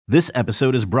This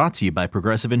episode is brought to you by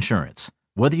Progressive Insurance.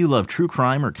 Whether you love true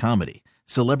crime or comedy,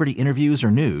 celebrity interviews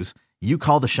or news, you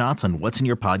call the shots on what's in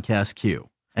your podcast queue.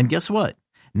 And guess what?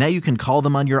 Now you can call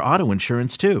them on your auto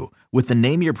insurance too with the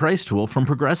Name Your Price tool from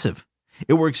Progressive.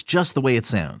 It works just the way it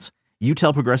sounds. You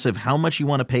tell Progressive how much you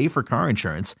want to pay for car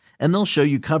insurance, and they'll show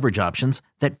you coverage options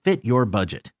that fit your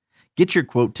budget. Get your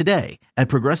quote today at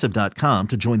Progressive.com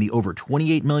to join the over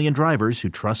 28 million drivers who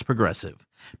trust Progressive.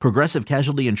 Progressive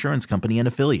Casualty Insurance Company and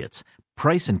Affiliates.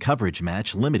 Price and coverage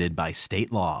match limited by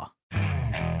state law.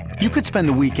 You could spend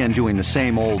the weekend doing the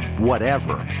same old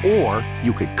whatever, or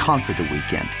you could conquer the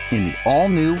weekend in the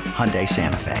all-new Hyundai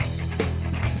Santa Fe.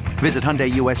 Visit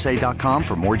HyundaiUSA.com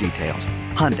for more details.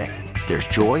 Hyundai, there's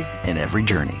joy in every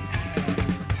journey.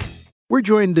 We're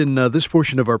joined in this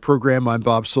portion of our program. I'm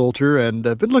Bob Salter, and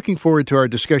I've been looking forward to our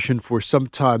discussion for some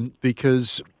time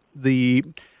because the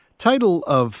title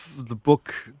of the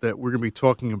book that we're going to be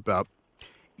talking about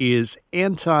is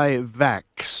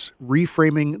Anti-Vax,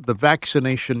 Reframing the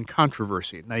Vaccination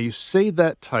Controversy. Now, you say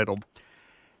that title,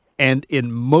 and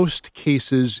in most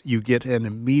cases, you get an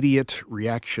immediate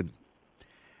reaction.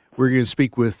 We're going to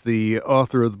speak with the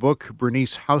author of the book,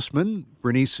 Bernice Hausman.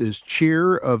 Bernice is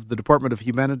chair of the Department of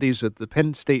Humanities at the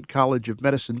Penn State College of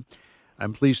Medicine.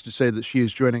 I'm pleased to say that she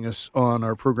is joining us on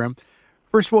our program.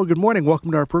 First of all, good morning.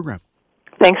 Welcome to our program.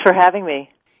 Thanks for having me.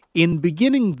 In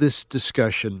beginning this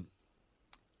discussion,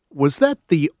 was that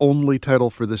the only title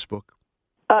for this book?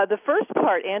 The first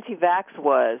part, anti-vax,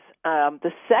 was.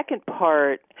 The second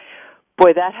part,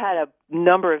 boy, that had a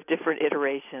number of different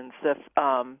iterations.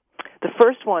 The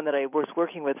first one that I was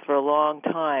working with for a long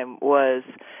time was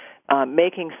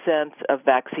making sense of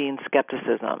vaccine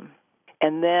skepticism.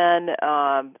 And then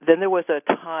there was a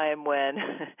time when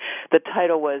the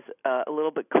title was a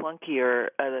little bit clunkier.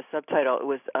 The subtitle it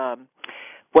was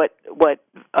what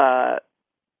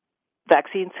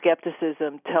vaccine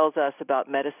skepticism tells us about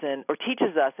medicine, or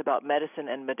teaches us about medicine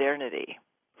and modernity.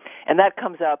 And that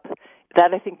comes up.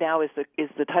 That I think now is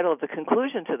the title of the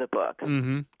conclusion to the book.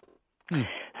 Mm-hmm.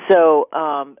 So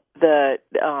the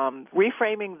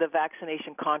reframing the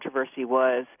vaccination controversy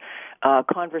was a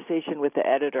conversation with the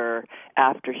editor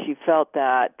after she felt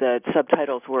that the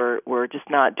subtitles were just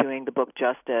not doing the book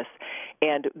justice.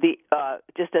 And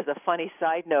just as a funny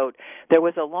side note, there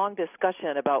was a long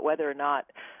discussion about whether or not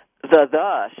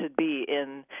the should be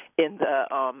in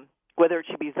the whether it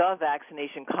should be the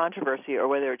vaccination controversy or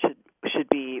whether it should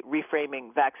be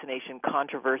reframing vaccination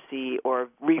controversy or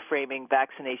reframing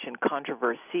vaccination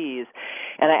controversies.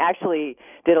 And I actually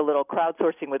did a little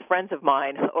crowdsourcing with friends of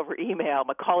mine over email,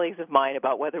 my colleagues of mine,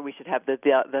 about whether we should have the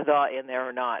in there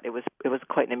or not. It was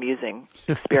quite an amusing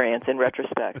experience in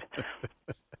retrospect.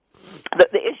 The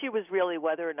issue was really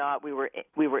whether or not we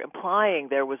were implying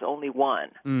there was only one,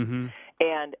 Mm-hmm.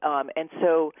 and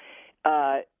so.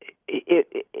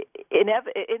 In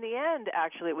the end,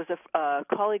 actually, it was a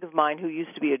colleague of mine who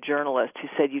used to be a journalist who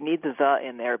said you need the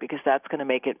in there because that's going to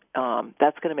make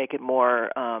it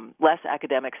more less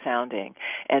academic sounding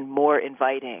and more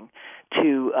inviting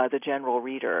to the general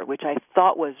reader, which I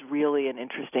thought was really an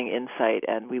interesting insight,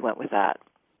 and we went with that.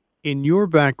 In your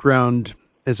background,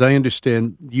 as I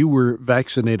understand, you were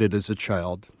vaccinated as a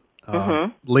child.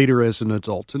 Later as an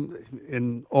adult. And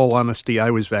in all honesty, I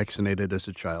was vaccinated as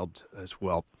a child as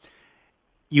well.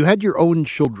 You had your own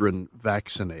children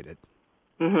vaccinated.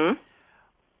 Mm-hmm.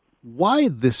 Why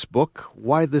this book?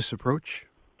 Why this approach?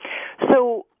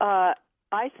 So I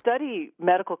study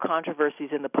medical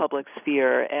controversies in the public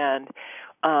sphere, and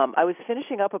I was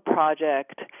finishing up a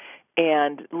project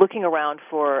and looking around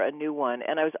for a new one.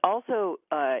 And I was also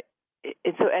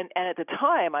and at the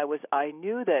time, I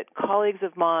knew that colleagues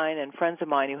of mine and friends of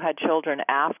mine who had children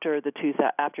after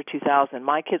 2000,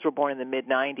 my kids were born in the mid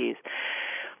 '90s,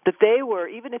 that they were,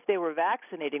 even if they were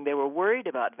vaccinating, they were worried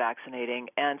about vaccinating,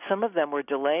 and some of them were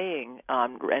delaying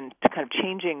and kind of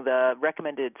changing the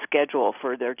recommended schedule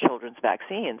for their children's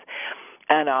vaccines.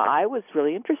 And I was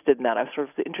really interested in that. I was sort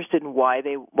of interested in why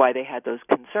they had those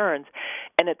concerns.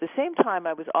 And at the same time,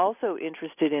 I was also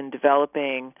interested in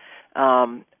developing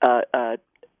a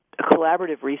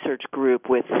collaborative research group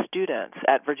with students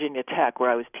at Virginia Tech, where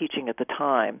I was teaching at the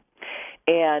time.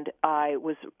 And I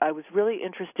was really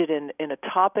interested in a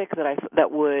topic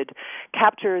that would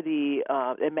capture the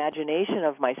imagination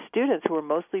of my students, who were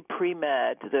mostly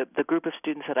pre-med, the group of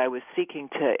students that I was seeking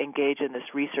to engage in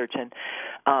this research and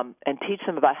teach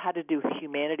them about how to do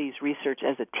humanities research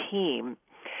as a team.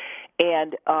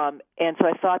 And so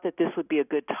I thought that this would be a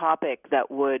good topic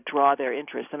that would draw their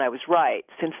interest, and I was right.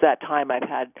 Since that time, I've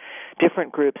had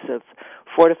different groups of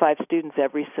 4 to 5 students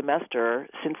every semester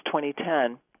since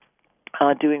 2010.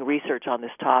 doing research on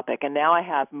this topic. And now I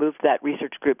have moved that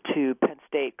research group to Penn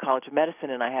State College of Medicine,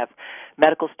 and I have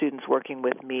medical students working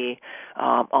with me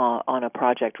on a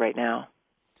project right now.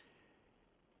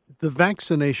 The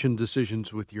vaccination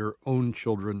decisions with your own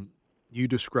children, you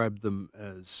described them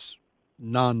as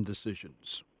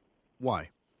non-decisions. Why?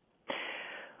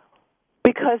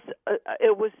 Because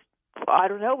it was, I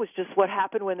don't know, it was just what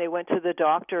happened when they went to the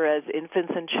doctor as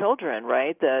infants and children,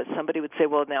 right? Somebody would say,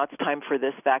 well, now it's time for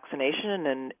this vaccination,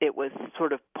 and it was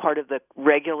sort of part of the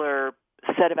regular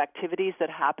set of activities that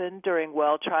happened during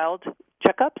child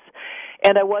checkups.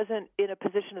 And I wasn't in a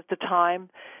position at the time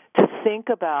to think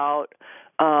about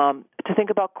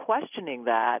questioning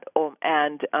that.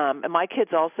 And my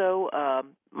kids also,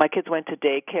 my kids went to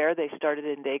daycare. They started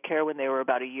in daycare when they were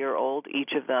about a year old,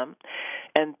 each of them.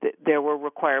 And there were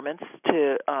requirements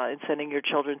in sending your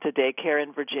children to daycare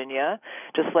in Virginia,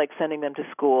 just like sending them to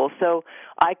school. So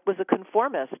I was a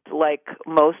conformist, like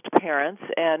most parents,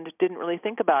 and didn't really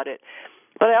think about it.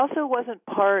 But I also wasn't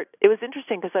it was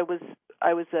interesting because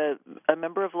I was a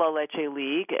member of La Leche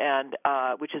League, and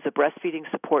which is a breastfeeding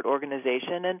support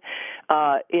organization, and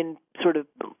in sort of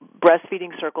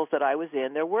breastfeeding circles that I was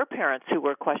in, there were parents who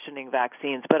were questioning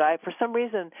vaccines, but for some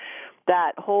reason,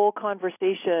 that whole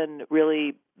conversation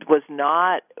really was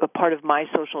not a part of my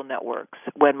social networks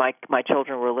when my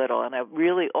children were little, and I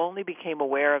really only became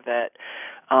aware of it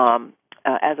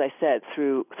as I said,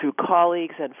 through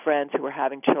colleagues and friends who were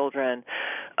having children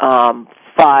 5,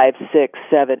 6,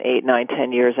 7, 8, 9,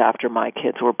 10 years after my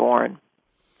kids were born.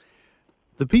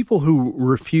 The people who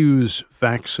refuse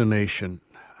vaccination,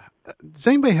 does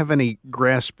anybody have any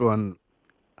grasp on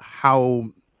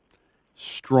how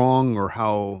strong or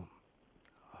how,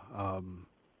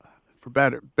 for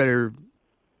better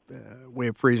way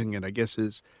of phrasing it, I guess,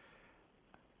 is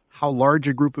how large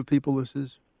a group of people this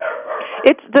is?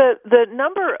 It's the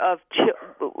number of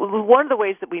one of the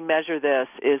ways that we measure this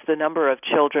is the number of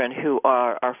children who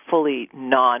are fully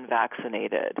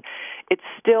non-vaccinated. It's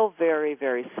still very,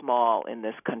 very small in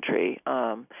this country,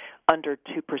 under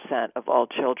 2% of all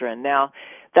children. Now,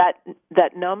 that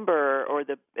number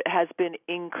has been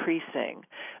increasing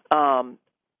over.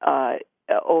 I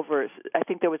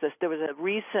think there was a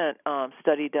recent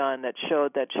study done that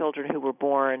showed that children who were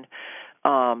born.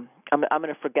 I'm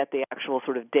going to forget the actual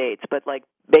sort of dates, but like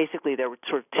basically there were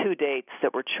sort of two dates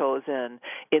that were chosen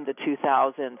in the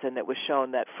 2000s, and it was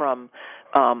shown that from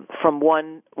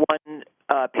one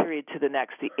period to the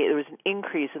next, there was an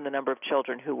increase in the number of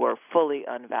children who were fully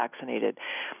unvaccinated.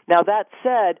 Now that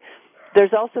said,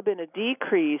 there's also been a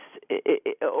decrease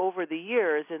over the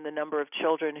years in the number of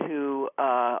children who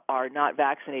are not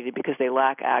vaccinated because they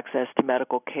lack access to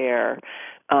medical care.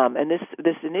 And this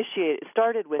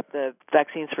started with the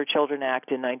Vaccines for Children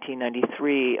Act in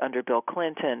 1993 under Bill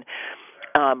Clinton,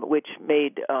 which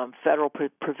made federal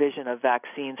provision of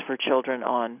vaccines for children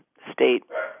on state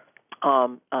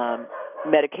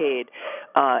Medicaid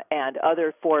and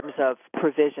other forms of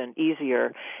provision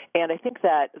easier, and I think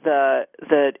that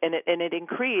it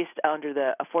increased under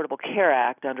the Affordable Care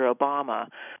Act under Obama,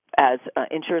 as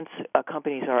insurance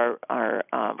companies are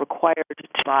required to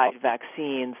provide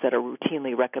vaccines that are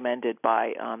routinely recommended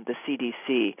by the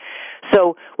CDC.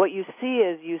 So what you see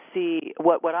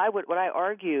what I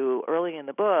argue early in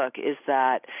the book is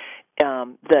that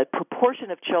the proportion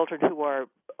of children who are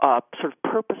sort of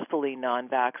purposefully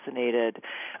non-vaccinated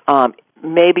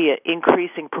may be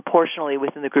increasing proportionally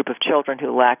within the group of children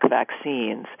who lack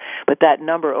vaccines, but that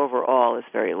number overall is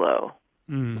very low.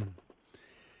 Mm.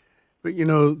 But,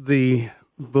 the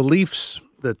beliefs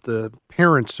that the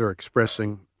parents are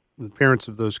expressing, the parents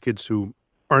of those kids who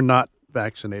are not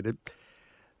vaccinated,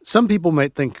 some people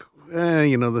might think,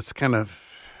 that's kind of,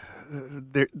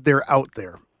 they're out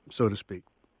there, so to speak.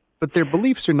 But their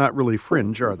beliefs are not really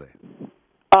fringe, are they?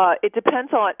 It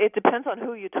depends on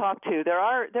who you talk to. There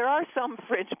are some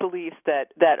fringe beliefs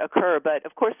that occur, but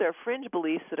of course there are fringe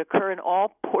beliefs that occur in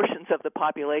all portions of the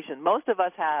population. Most of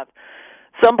us have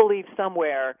some belief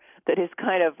somewhere that is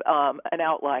kind of an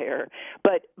outlier.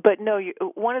 But no,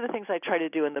 one of the things I try to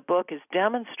do in the book is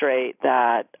demonstrate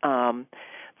that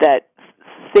that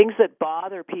things that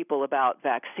bother people about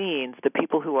vaccines, the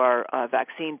people who are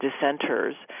vaccine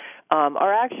dissenters,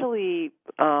 are actually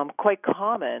quite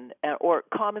common, or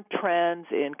common trends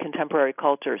in contemporary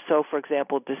culture. So, for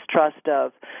example, distrust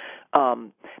of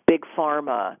big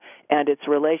pharma and its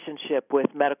relationship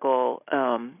with medical,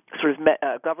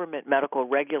 government medical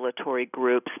regulatory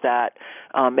groups that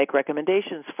make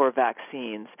recommendations for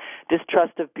vaccines,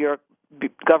 distrust of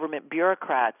government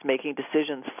bureaucrats making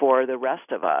decisions for the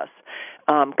rest of us,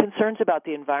 concerns about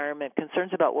the environment,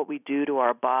 concerns about what we do to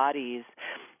our bodies,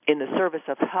 in the service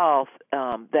of health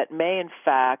that may in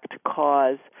fact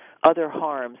cause other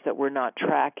harms that we're not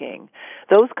tracking.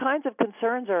 Those kinds of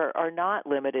concerns are not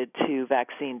limited to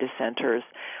vaccine dissenters,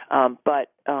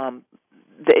 but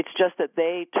it's just that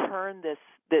they turn this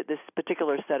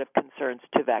particular set of concerns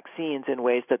to vaccines in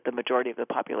ways that the majority of the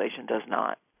population does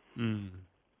not. Mm.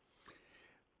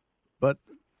 But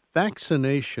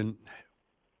vaccination,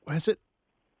 has it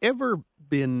ever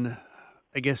been,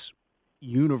 I guess,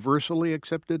 universally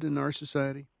accepted in our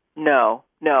society? No.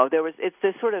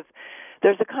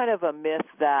 There's a kind of a myth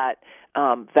that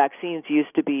vaccines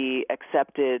used to be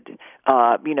accepted,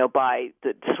 by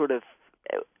the sort of.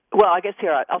 Well, I guess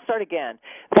here, I'll start again.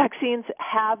 Vaccines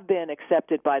have been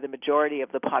accepted by the majority of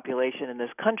the population in this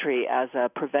country as a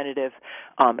preventative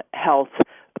health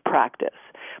practice.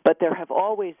 But there have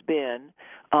always been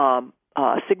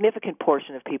a significant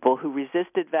portion of people who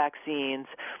resisted vaccines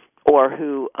or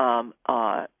who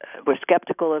were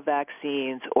skeptical of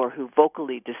vaccines or who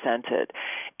vocally dissented.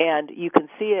 And you can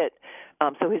see it,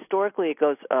 so historically it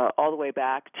goes all the way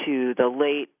back to the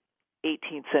late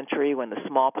 18th century when the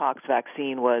smallpox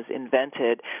vaccine was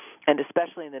invented, and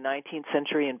especially in the 19th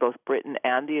century in both Britain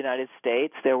and the United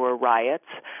States, there were riots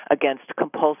against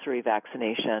compulsory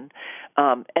vaccination.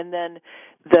 And then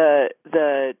a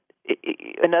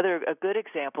good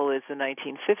example is the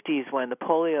 1950s when the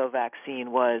polio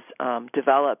vaccine was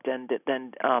developed and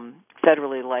then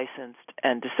federally licensed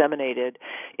and disseminated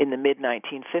in the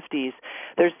mid-1950s.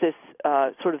 There's this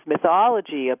sort of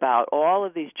mythology about all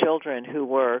of these children who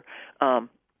were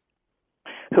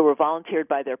volunteered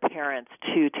by their parents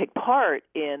to take part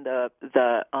in the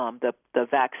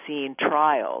vaccine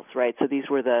trials, right? So these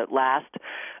were the last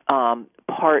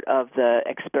part of the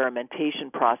experimentation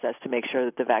process to make sure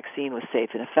that the vaccine was safe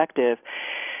and effective.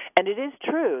 And it is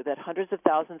true that hundreds of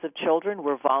thousands of children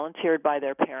were volunteered by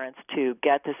their parents to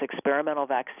get this experimental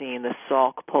vaccine, the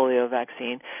Salk polio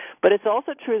vaccine. But it's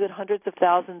also true that hundreds of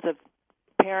thousands of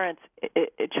parents,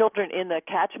 children in the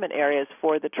catchment areas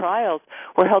for the trials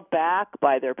were held back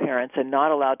by their parents and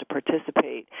not allowed to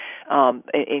participate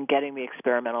in getting the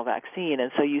experimental vaccine.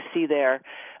 And so you see there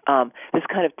this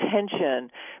kind of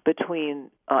tension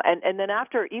between, and then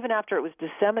even after it was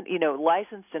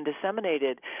licensed and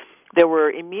disseminated, there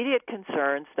were immediate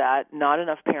concerns that not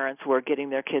enough parents were getting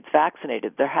their kids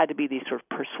vaccinated. There had to be these sort of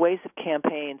persuasive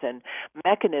campaigns and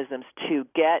mechanisms to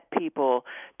get people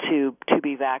to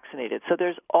be vaccinated. So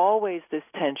there's always this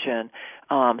tension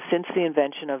since the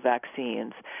invention of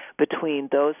vaccines between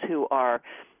those who are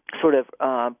sort of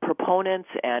proponents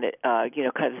and kind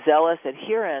of zealous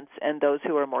adherents, and those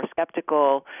who are more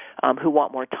skeptical, who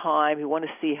want more time, who want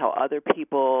to see how other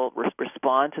people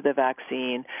respond to the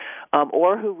vaccine,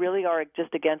 or who really are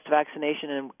just against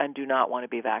vaccination and do not want to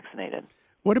be vaccinated.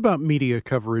 What about media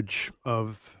coverage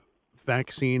of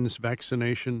vaccines,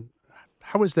 vaccination?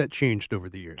 How has that changed over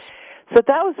the years? So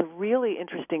that was a really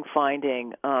interesting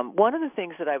finding. One of the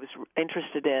things that I was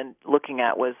interested in looking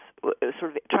at was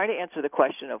sort of trying to answer the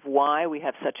question of why we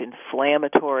have such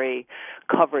inflammatory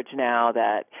coverage now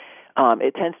that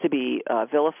it tends to be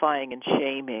vilifying and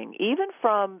shaming, even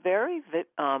from very,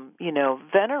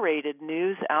 venerated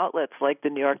news outlets like the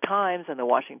New York Times and the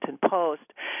Washington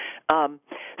Post.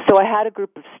 So I had a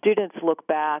group of students look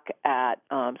back at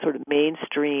sort of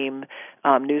mainstream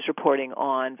news reporting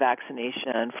on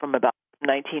vaccination from about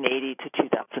 1980 to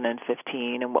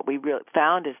 2015, and what we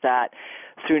found is that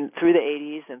through the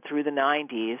 80s and through the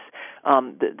 90s,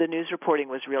 the news reporting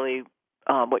was really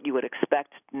what you would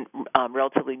expect,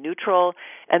 relatively neutral,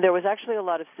 and there was actually a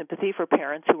lot of sympathy for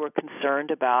parents who were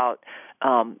concerned about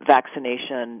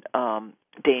vaccination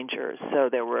dangers. So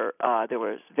there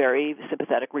was very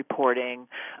sympathetic reporting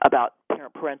about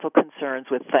parental concerns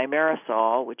with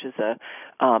thimerosal, which is a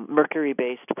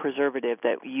mercury-based preservative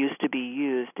that used to be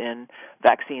used in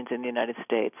vaccines in the United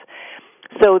States.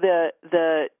 So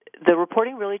the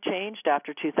reporting really changed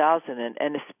after 2000,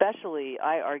 and especially,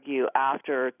 I argue,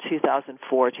 after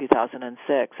 2004,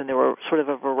 2006, and there were sort of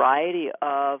a variety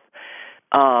of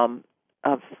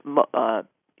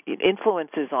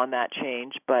influences on that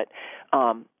change, but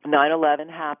 9/11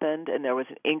 happened, and there was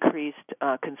an increased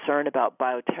concern about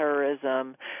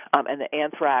bioterrorism and the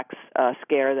anthrax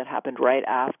scare that happened right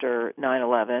after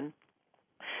 9/11.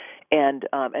 And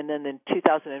then in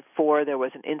 2004, there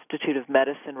was an Institute of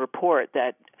Medicine report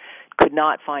that could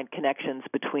not find connections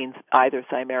between either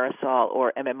thimerosal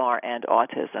or MMR and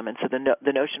autism. And so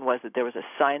the notion was that there was a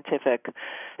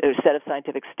set of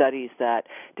scientific studies that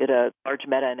did a large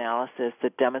meta-analysis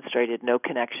that demonstrated no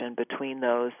connection between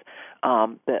those,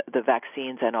 the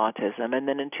vaccines and autism. And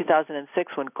then in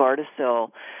 2006, when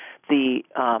Gardasil the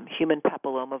human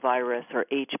papillomavirus, or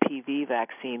HPV,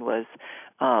 vaccine was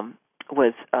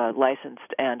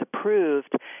licensed and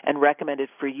approved and recommended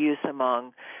for use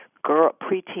among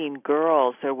preteen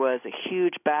girls, there was a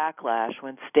huge backlash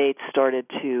when states started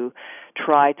to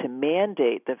try to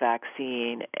mandate the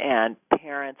vaccine, and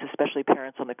parents, especially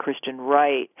parents on the Christian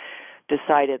right,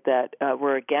 decided that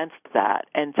were against that.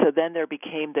 And so then there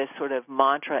became this sort of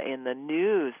mantra in the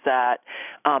news that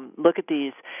look at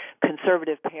these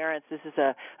conservative parents, this is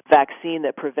a vaccine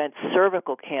that prevents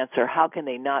cervical cancer, how can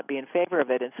they not be in favor of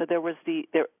it? And so there was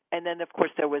and then of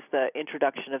course there was the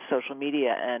introduction of social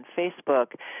media and Facebook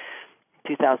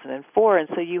 2004, and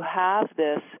so you have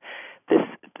this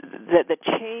that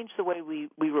changed the way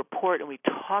we report and we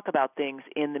talk about things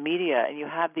in the media, and you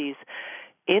have these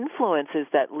influences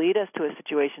that lead us to a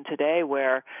situation today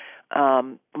where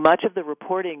much of the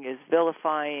reporting is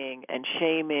vilifying and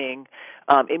shaming,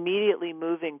 immediately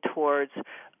moving towards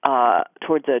an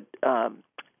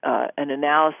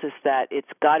analysis that it's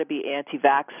got to be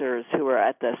anti-vaxxers who are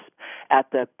at the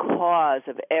cause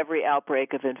of every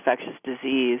outbreak of infectious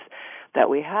disease that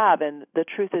we have, and the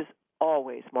truth is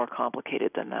always more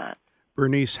complicated than that.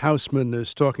 Bernice Hausman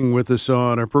is talking with us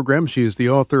on our program. She is the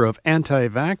author of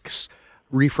Anti-Vax,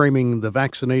 Reframing the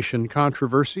Vaccination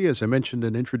Controversy. As I mentioned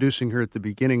in introducing her at the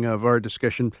beginning of our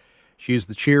discussion, she is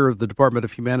the chair of the Department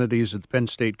of Humanities at the Penn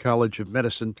State College of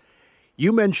Medicine.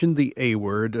 You mentioned the A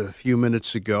word a few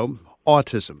minutes ago,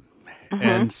 autism. Mm-hmm.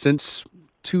 And since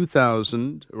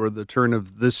 2000, or the turn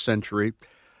of this century,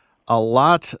 a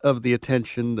lot of the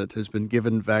attention that has been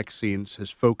given vaccines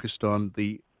has focused on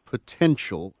the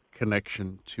potential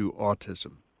connection to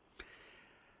autism.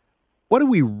 What do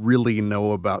we really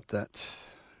know about that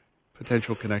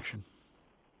potential connection?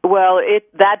 Well,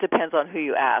 that depends on who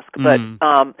you ask, but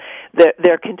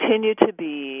there continue to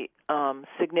be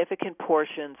significant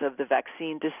portions of the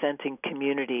vaccine dissenting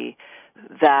community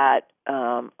that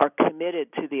are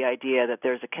committed to the idea that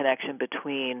there's a connection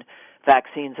between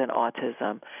vaccines and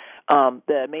autism.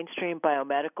 The mainstream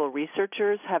biomedical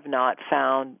researchers have not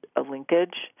found a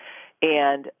linkage,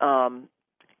 and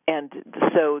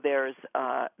so there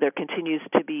continues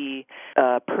to be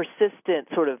persistent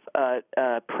sort of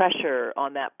pressure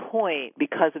on that point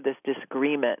because of this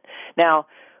disagreement. Now,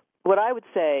 what I would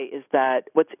say is that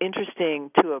what's interesting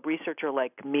to a researcher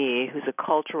like me, who's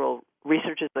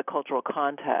researches the cultural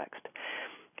context,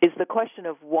 is the question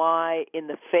of why, in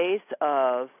the face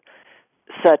of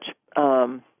such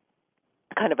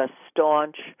kind of a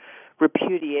staunch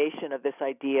repudiation of this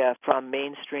idea from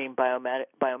mainstream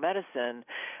biomedicine,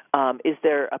 is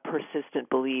there a persistent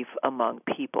belief among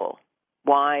people?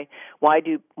 Why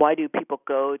do people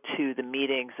go to the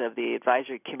meetings of the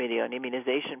Advisory Committee on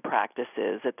Immunization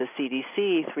Practices at the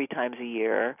CDC 3 times a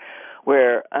year,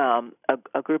 where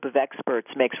a group of experts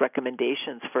makes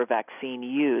recommendations for vaccine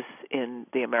use in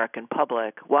the American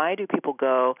public? Why do people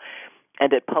go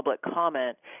and at public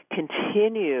comment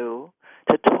continue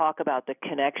to talk about the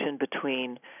connection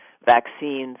between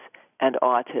vaccines and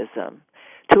autism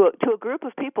to a group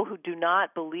of people who do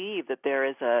not believe that there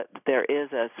is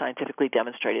a scientifically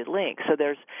demonstrated link? So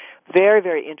there's very,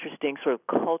 very interesting sort of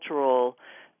cultural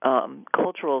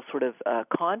sort of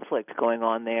conflict going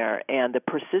on there, and the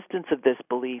persistence of this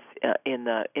belief in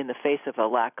the face of a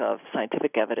lack of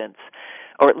scientific evidence,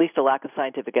 or at least a lack of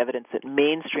scientific evidence that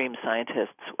mainstream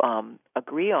scientists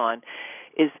agree on,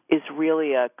 is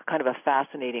really a kind of a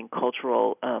fascinating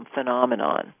cultural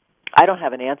phenomenon. I don't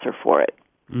have an answer for it.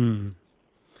 Mm.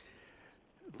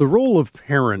 The role of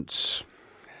parents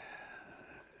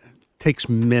takes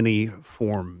many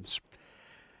forms.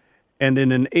 And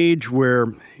in an age where,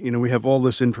 we have all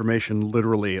this information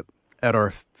literally at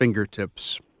our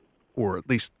fingertips, or at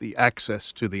least the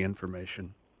access to the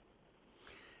information,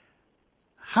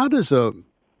 how does a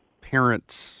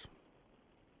parent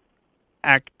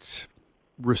act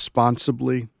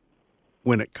responsibly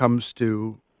when it comes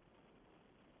to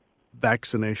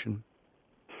vaccination?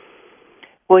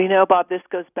 Well, Bob, this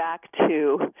goes back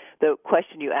to the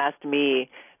question you asked me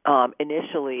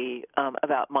initially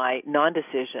about my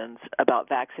non-decisions about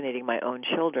vaccinating my own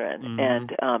children. Mm-hmm.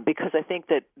 And because I think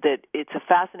that it's a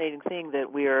fascinating thing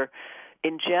that we're,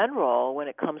 in general, when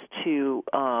it comes to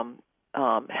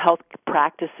health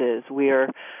practices, we're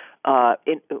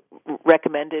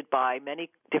recommended by many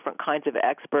different kinds of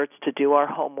experts to do our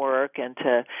homework and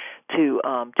to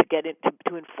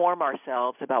inform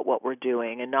ourselves about what we're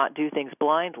doing and not do things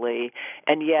blindly.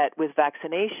 And yet, with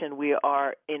vaccination, we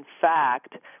are in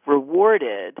fact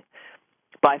rewarded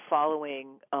by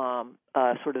following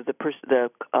sort of the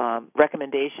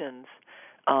recommendations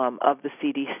of the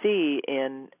CDC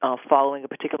in following a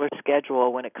particular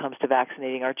schedule when it comes to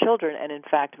vaccinating our children and, in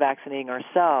fact, vaccinating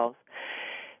ourselves.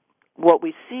 What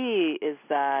we see is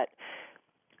that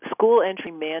school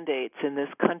entry mandates in this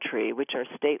country, which are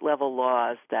state-level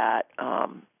laws that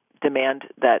demand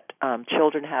that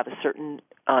children have a certain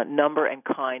number and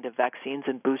kind of vaccines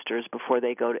and boosters before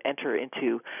they go to enter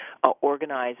into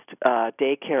organized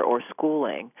daycare or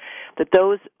schooling, that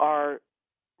those are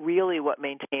really what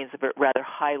maintains a rather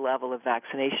high level of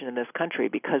vaccination in this country,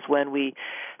 because when we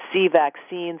see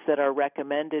vaccines that are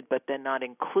recommended but then not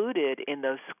included in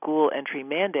those school entry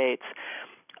mandates,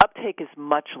 uptake is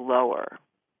much lower.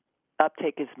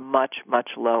 Uptake is much,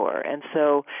 much lower. And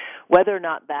so whether or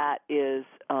not that is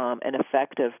an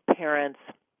effect of parents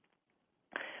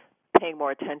paying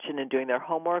more attention and doing their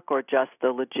homework, or just the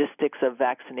logistics of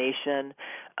vaccination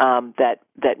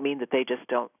that mean that they just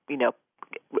don't,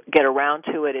 get around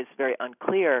to it, is very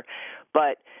unclear.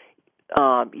 But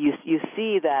you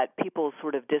see that people's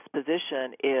sort of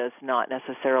disposition is not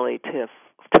necessarily to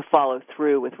follow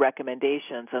through with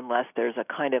recommendations unless there's a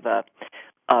kind of a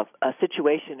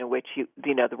situation in which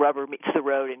the rubber meets the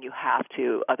road and you have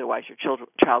to, otherwise your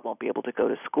child won't be able to go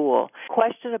to school.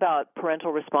 Question about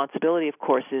parental responsibility, of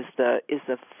course, is the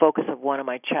focus of one of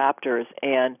my chapters,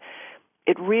 and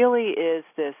it really is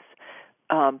this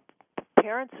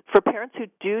parents who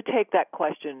do take that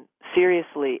question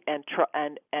seriously and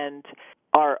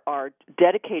are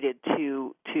dedicated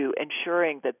to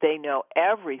ensuring that they know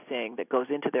everything that goes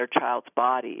into their child's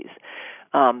bodies.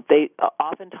 They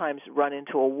oftentimes run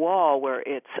into a wall where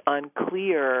it's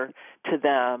unclear to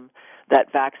them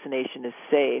that vaccination is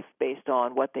safe based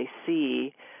on what they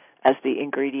see as the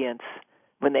ingredients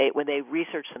when they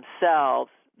research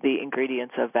themselves the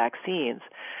ingredients of vaccines.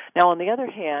 Now, on the other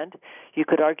hand, you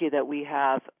could argue that we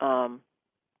have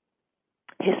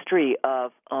history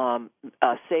of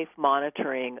safe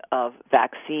monitoring of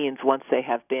vaccines once they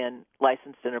have been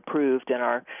licensed and approved and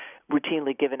are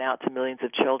routinely given out to millions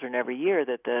of children every year,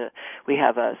 that we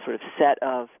have a sort of set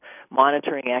of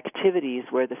monitoring activities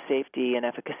where the safety and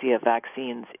efficacy of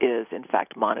vaccines is, in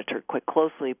fact, monitored quite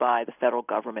closely by the federal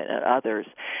government and others,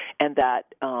 and that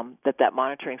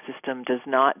monitoring system does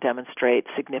not demonstrate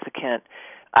significant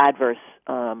adverse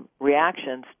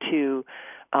reactions to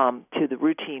the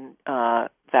routine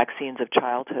vaccines of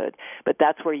childhood. But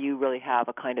that's where you really have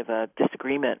a kind of a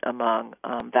disagreement among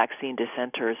vaccine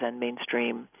dissenters and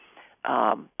mainstream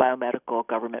biomedical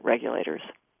government regulators.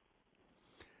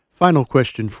 Final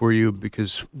question for you,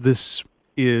 because this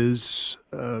is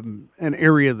an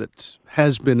area that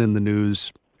has been in the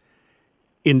news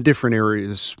in different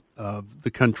areas of the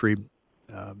country.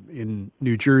 In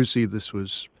New Jersey, this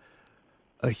was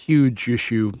a huge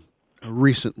issue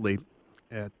recently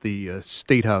at the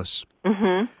State House,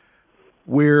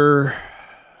 where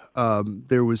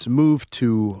there was a move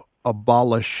to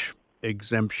abolish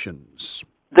exemptions.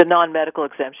 The non-medical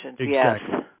exemptions,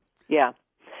 exactly. Yes. Yeah.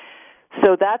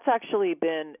 So that's actually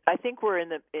been, I think we're in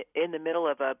the middle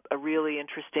of a really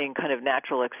interesting kind of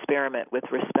natural experiment with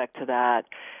respect to that.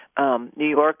 New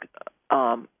York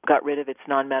got rid of its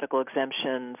non-medical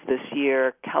exemptions this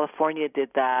year. California did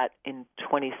that in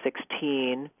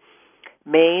 2016.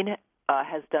 Maine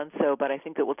has done so, but I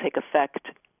think it will take effect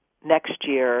next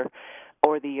year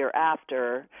or the year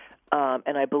after.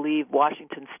 And I believe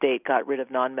Washington State got rid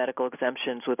of non-medical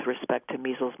exemptions with respect to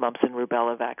measles, mumps, and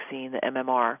rubella vaccine, the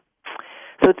MMR.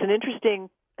 So it's an interesting,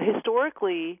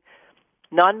 historically,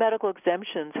 non-medical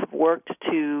exemptions have worked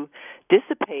to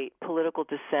dissipate political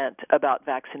dissent about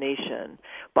vaccination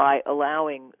by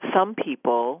allowing some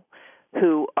people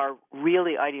who are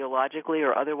really ideologically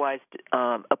or otherwise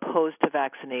opposed to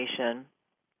vaccination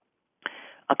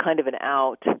a kind of an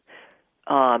out,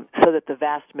 so that the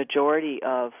vast majority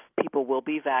of people will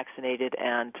be vaccinated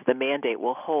and the mandate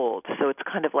will hold. So it's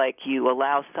kind of like you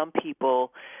allow some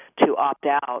people to opt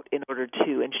out in order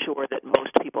to ensure that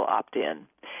most people opt in.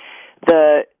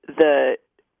 So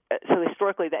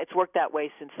historically, it's worked that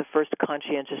way since the first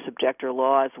conscientious objector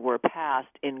laws were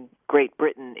passed in Great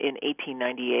Britain in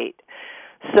 1898.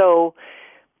 So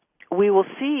we will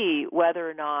see whether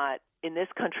or not in this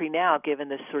country now, given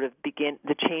this sort of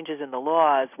the changes in the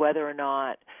laws, whether or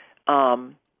not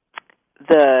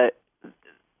there's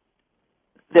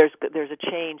a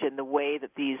change in the way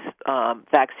that these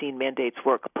vaccine mandates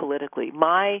work politically.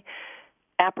 My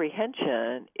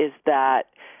apprehension is that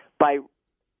by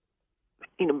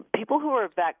people who are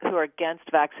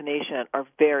against vaccination are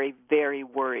very, very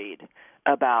worried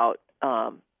about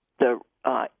the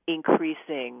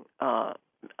increasing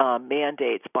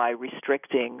mandates by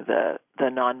restricting the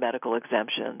non-medical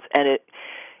exemptions, and it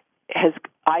has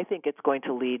I think it's going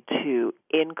to lead to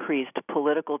increased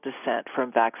political dissent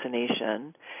from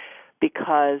vaccination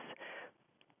because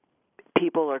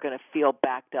people are going to feel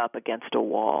backed up against a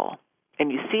wall.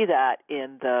 And you see that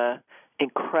in the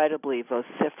incredibly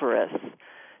vociferous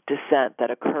dissent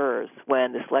that occurs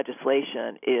when this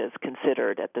legislation is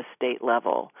considered at the state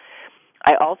level.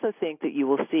 I also think that you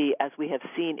will see, as we have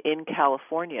seen in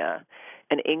California,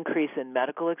 an increase in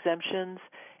medical exemptions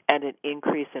and an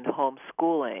increase in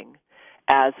homeschooling,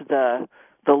 as the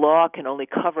law can only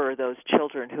cover those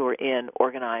children who are in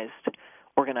organized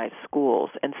schools.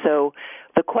 And so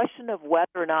the question of whether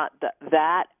or not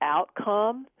that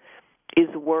outcome is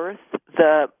worth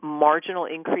the marginal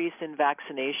increase in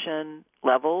vaccination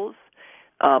levels,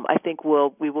 I think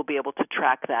we will be able to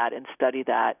track that and study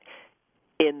that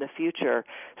in the future.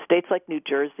 States like New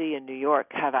Jersey and New York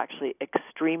have actually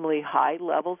extremely high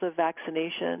levels of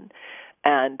vaccination,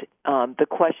 and the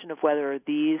question of whether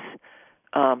these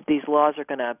laws are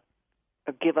going to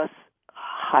give us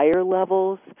higher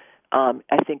levels,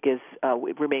 I think it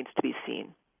remains to be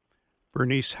seen.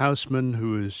 Bernice Hausman,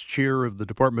 who is chair of the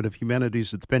Department of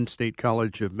Humanities at the Penn State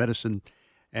College of Medicine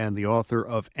and the author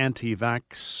of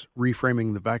Anti-Vax,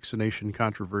 Reframing the Vaccination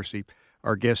Controversy,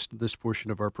 our guest in this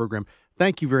portion of our program.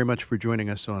 Thank you very much for joining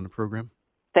us on the program.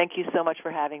 Thank you so much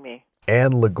for having me.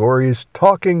 Ann Liguori's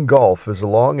Talking Golf is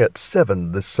along at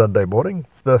 7 this Sunday morning.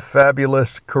 The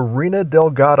fabulous Karina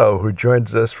Delgado, who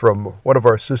joins us from one of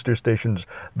our sister stations,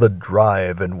 The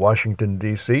Drive in Washington,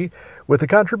 D.C., with a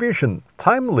contribution,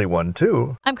 timely one,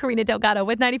 too. I'm Karina Delgado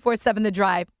with 94.7 The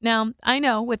Drive. Now, I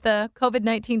know with the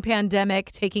COVID-19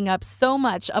 pandemic taking up so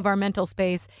much of our mental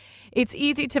space, it's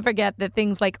easy to forget that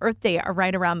things like Earth Day are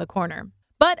right around the corner.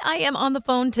 But I am on the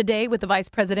phone today with the Vice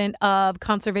President of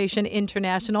Conservation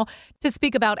International to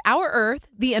speak about our Earth,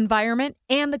 the environment,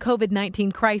 and the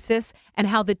COVID-19 crisis, and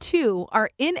how the two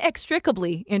are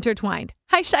inextricably intertwined.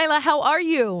 Hi, Shyla. How are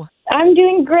you? I'm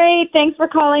doing great. Thanks for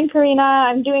calling, Karina.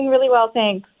 I'm doing really well,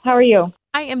 thanks. How are you?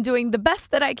 I am doing the best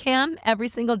that I can every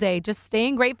single day, just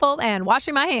staying grateful and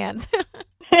washing my hands.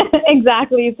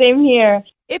 Exactly. Same here.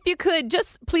 If you could,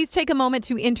 just please take a moment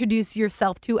to introduce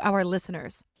yourself to our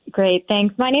listeners. Great,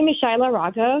 thanks. My name is Shyla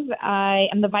Raghav. I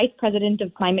am the Vice President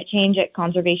of Climate Change at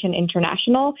Conservation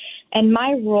International, and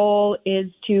my role is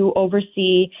to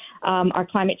oversee our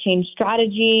climate change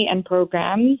strategy and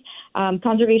programs.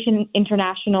 Conservation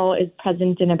International is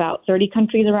present in about 30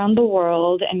 countries around the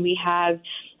world, and we have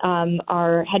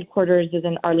our headquarters is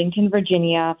in Arlington,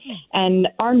 Virginia, and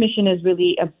our mission is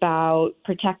really about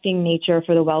protecting nature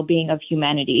for the well-being of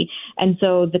humanity. And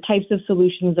so the types of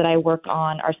solutions that I work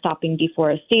on are stopping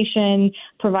deforestation,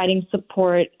 providing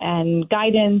support and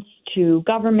guidance to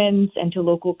governments and to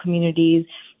local communities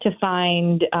to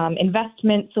find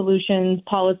investment solutions,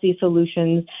 policy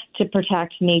solutions to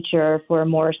protect nature for a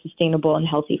more sustainable and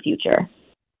healthy future.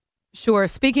 Sure.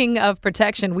 Speaking of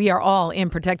protection, we are all in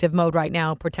protective mode right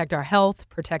now. Protect our health,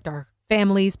 protect our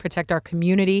families, protect our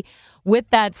community. With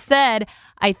that said,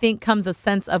 I think comes a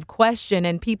sense of question,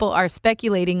 and people are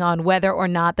speculating on whether or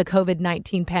not the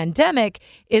COVID-19 pandemic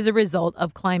is a result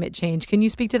of climate change. Can you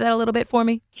speak to that a little bit for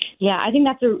me? Yeah, I think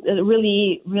that's a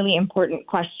really, really important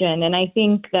question. And I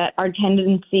think that our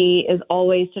tendency is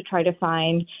always to try to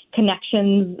find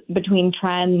connections between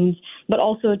trends, but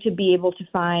also to be able to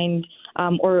find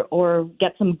or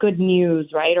get some good news,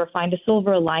 right? Or find a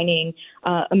silver lining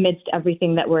amidst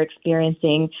everything that we're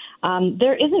experiencing.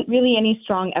 There isn't really any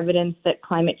strong evidence that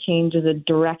climate change is a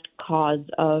direct cause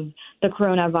of the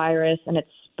coronavirus and its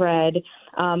spread.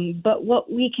 But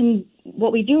what we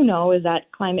do know is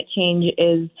that climate change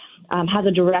has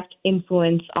a direct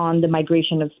influence on the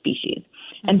migration of species.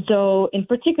 And so in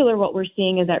particular, what we're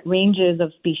seeing is that ranges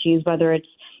of species, whether it's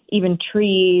even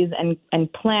trees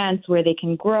and plants where they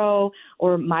can grow,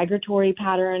 or migratory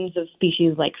patterns of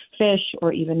species like fish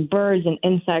or even birds and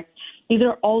insects, these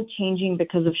are all changing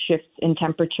because of shifts in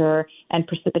temperature and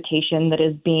precipitation that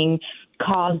is being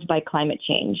caused by climate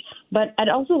change. But I'd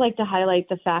also like to highlight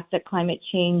the fact that climate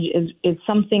change is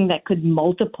something that could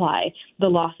multiply the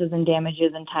losses and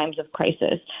damages in times of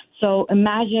crisis. So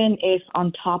imagine if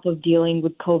on top of dealing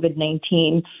with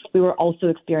COVID-19, we were also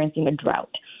experiencing a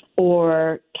drought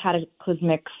or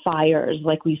cataclysmic fires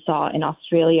like we saw in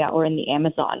Australia or in the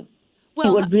Amazon.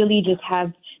 It would really just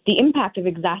have the impact of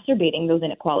exacerbating those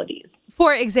inequalities.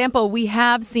 For example, we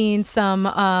have seen some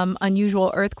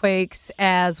unusual earthquakes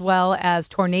as well as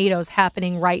tornadoes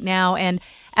happening right now. And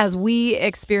as we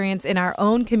experience in our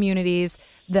own communities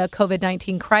the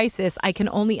COVID-19 crisis, I can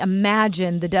only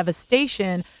imagine the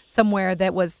devastation somewhere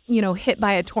that was, hit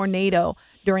by a tornado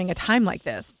during a time like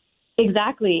this.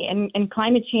 Exactly. And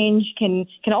climate change can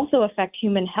also affect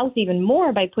human health even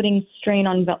more by putting strain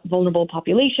on vulnerable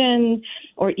populations,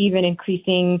 or even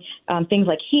increasing things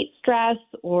like heat stress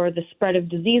or the spread of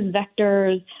disease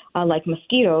vectors like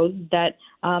mosquitoes that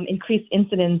increase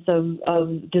incidence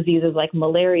of diseases like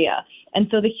malaria. And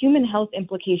so the human health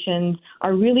implications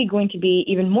are really going to be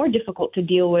even more difficult to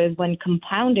deal with when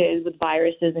compounded with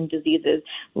viruses and diseases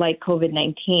like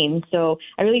COVID-19. So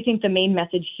I really think the main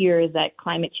message here is that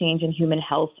climate change and human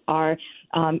health are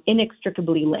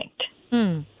inextricably linked.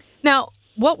 Now,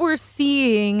 what we're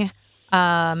seeing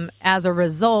as a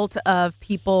result of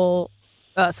people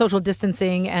social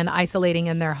distancing and isolating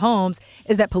in their homes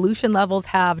is that pollution levels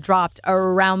have dropped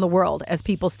around the world as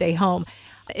people stay home.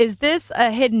 Is this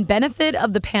a hidden benefit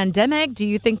of the pandemic? Do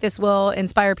you think this will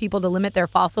inspire people to limit their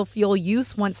fossil fuel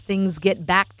use once things get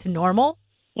back to normal?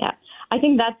 Yeah, I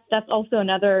think that's also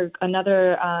another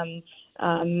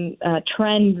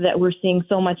trend that we're seeing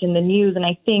so much in the news. And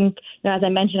I think, as I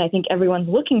mentioned, I think everyone's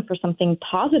looking for something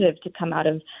positive to come out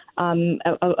of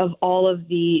all of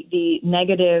the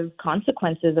negative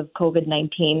consequences of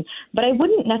COVID-19. But I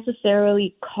wouldn't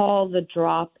necessarily call the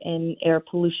drop in air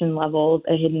pollution levels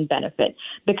a hidden benefit,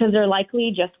 because they're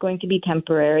likely just going to be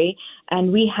temporary.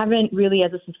 And we haven't really,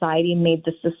 as a society, made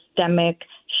the systemic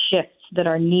shifts that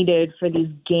are needed for these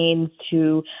gains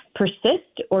to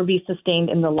persist or be sustained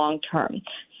in the long term.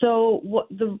 So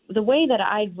the way that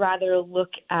I'd rather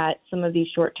look at some of these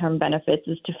short-term benefits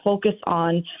is to focus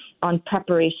on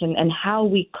preparation and how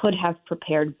we could have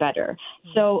prepared better.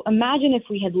 So imagine if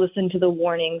we had listened to the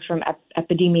warnings from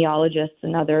epidemiologists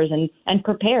and others and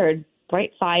prepared,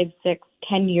 right, 5, 6,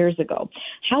 10 years ago.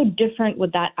 How different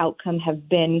would that outcome have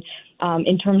been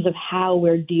in terms of how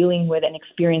we're dealing with and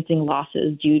experiencing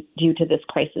losses due to this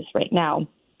crisis right now?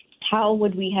 How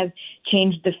would we have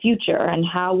changed the future, and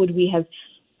how would we have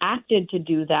acted to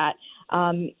do that,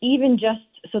 even just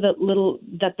so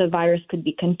that the virus could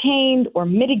be contained or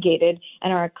mitigated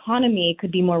and our economy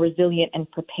could be more resilient and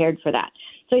prepared for that?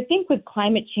 So I think with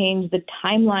climate change, the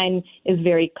timeline is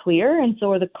very clear, and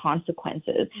so are the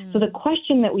consequences. So the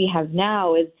question that we have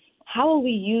now is, how will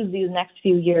we use these next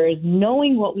few years,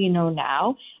 knowing what we know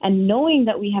now and knowing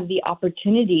that we have the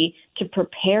opportunity to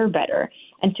prepare better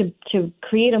and to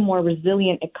create a more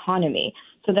resilient economy,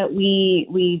 so that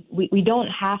we don't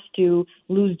have to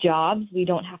lose jobs, we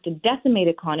don't have to decimate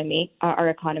our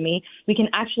economy. We can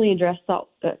actually address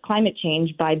climate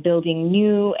change by building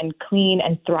new and clean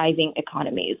and thriving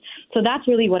economies. So that's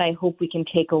really what I hope we can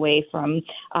take away from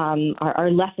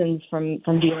our lessons from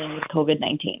dealing with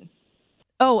COVID-19.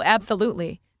 Oh,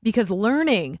 absolutely. Because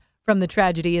learning from the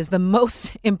tragedy is the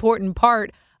most important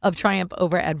part of triumph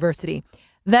over adversity.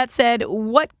 That said,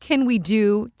 what can we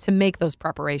do to make those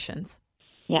preparations?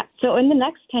 Yeah. So in the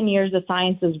next 10 years, the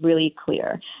science is really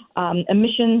clear.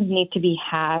 Emissions need to be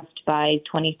halved by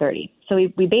 2030. So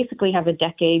we basically have a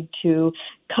decade to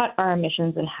cut our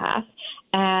emissions in half.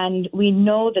 And we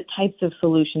know the types of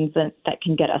solutions that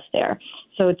can get us there.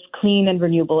 So it's clean and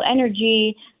renewable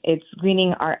energy. It's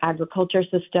greening our agriculture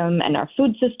system and our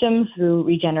food system through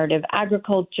regenerative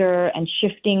agriculture and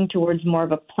shifting towards more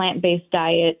of a plant-based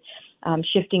diet.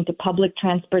 Shifting to public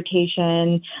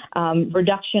transportation,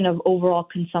 reduction of overall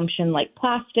consumption like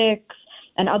plastics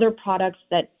and other products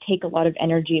that take a lot of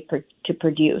energy to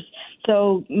produce.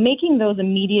 So making those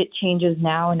immediate changes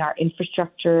now in our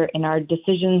infrastructure, in our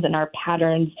decisions and our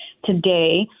patterns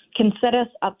today can set us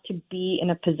up to be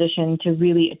in a position to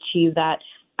really achieve that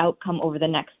outcome over the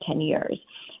next 10 years.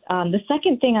 The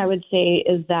second thing I would say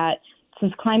is that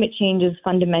since climate change is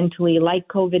fundamentally, like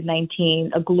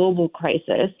COVID-19, a global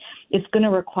crisis, it's going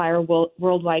to require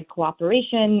worldwide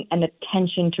cooperation and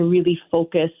attention to really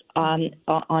focus on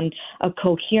a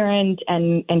coherent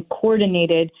and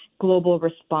coordinated global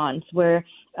response where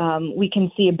we can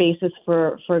see a basis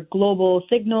for global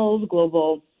signals,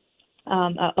 global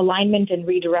alignment and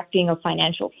redirecting of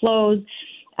financial flows.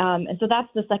 And so that's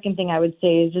the second thing I would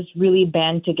say, is just really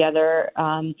band together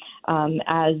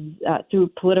through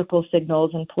political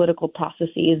signals and political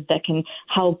processes that can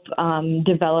help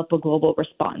develop a global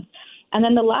response. And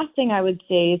then the last thing I would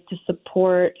say is to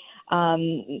support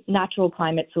natural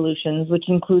climate solutions, which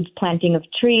includes planting of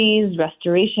trees,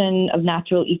 restoration of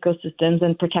natural ecosystems,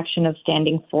 and protection of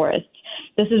standing forests.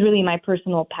 This is really my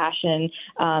personal passion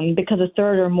because a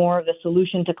third or more of the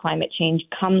solution to climate change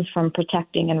comes from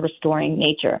protecting and restoring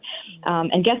nature.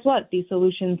 And guess what? These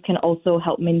solutions can also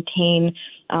help maintain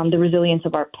the resilience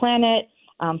of our planet,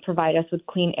 provide us with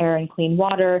clean air and clean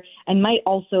water, and might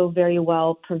also very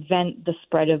well prevent the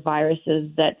spread of viruses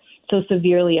that so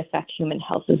severely affect human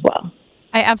health as well.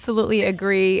 I absolutely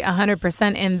agree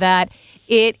 100% in that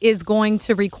it is going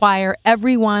to require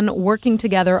everyone working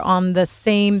together on the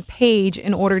same page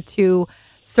in order to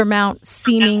surmount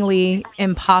seemingly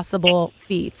impossible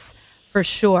feats, for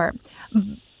sure.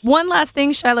 One last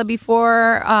thing, Shyla,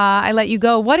 before I let you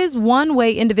go. What is one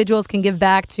way individuals can give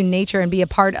back to nature and be a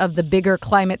part of the bigger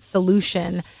climate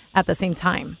solution at the same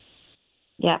time?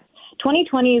 Yeah.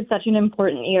 2020 is such an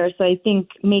important year, so I think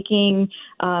making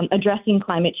addressing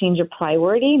climate change a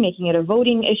priority, making it a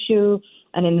voting issue,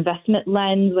 an investment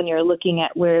lens when you're looking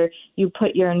at where you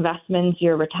put your investments,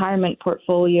 your retirement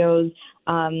portfolios,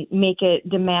 make it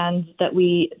demands that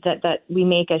we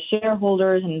make as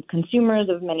shareholders and consumers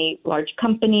of many large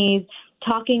companies,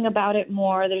 talking about it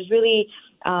more. There's really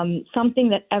something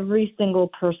that every single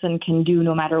person can do,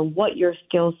 no matter what your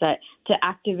skill set, to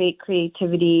activate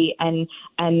creativity and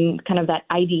kind of that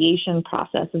ideation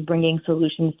process of bringing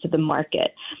solutions to the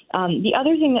market. The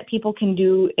other thing that people can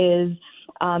do is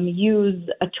use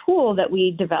a tool that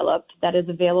we developed that is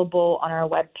available on our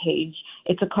webpage.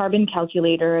 It's a carbon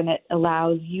calculator, and it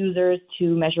allows users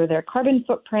to measure their carbon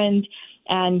footprint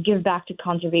and give back to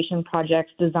conservation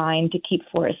projects designed to keep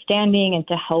forests standing and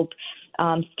to help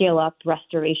scale up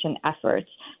restoration efforts.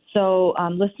 So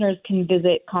listeners can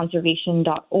visit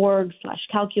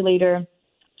conservation.org/calculator.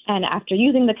 And after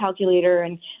using the calculator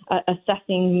and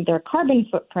assessing their carbon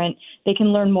footprint, they can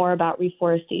learn more about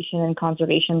reforestation and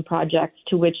conservation projects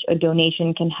to which a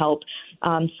donation can help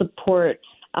support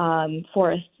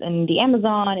forests in the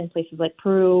Amazon, in places like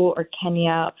Peru or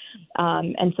Kenya.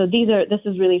 And so this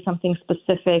is really something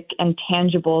specific and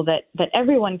tangible that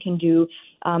everyone can do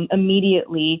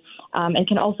immediately, and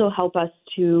can also help us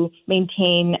to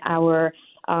maintain our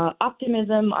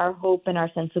optimism, our hope, and our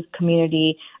sense of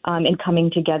community in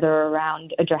coming together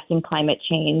around addressing climate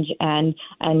change and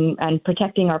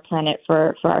protecting our planet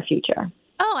for our future.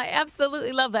 Oh, I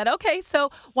absolutely love that. Okay, so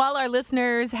while our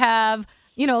listeners have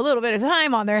a little bit of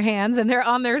time on their hands and they're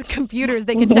on their computers,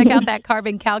 they can check out that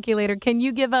carbon calculator. Can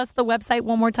you give us the website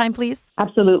one more time, please?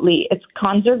 Absolutely. It's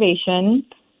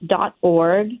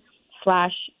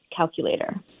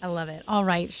conservation.org/calculator. I love it. All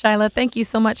right. Shyla, thank you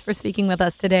so much for speaking with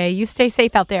us today. You stay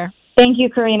safe out there. Thank you,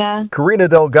 Karina. Karina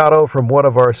Delgado from one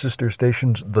of our sister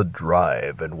stations, The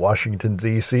Drive in Washington,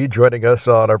 D.C., joining us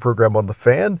on our program on The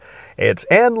Fan. It's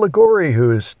Ann Liguori,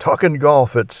 who is talking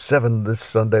golf at 7 this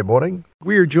Sunday morning.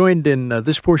 We are joined in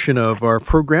this portion of our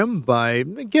program by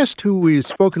a guest who we've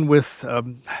spoken with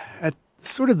at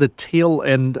sort of the tail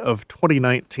end of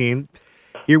 2019.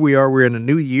 Here we are, we're in a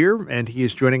new year, and he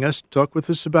is joining us to talk with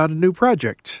us about a new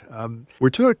project. We're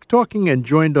talking and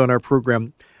joined on our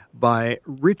program by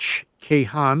Rich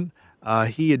Kahan.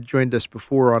 He had joined us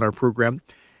before on our program.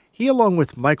 He, along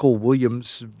with Michael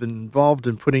Williams, have been involved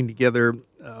in putting together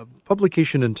a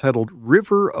publication entitled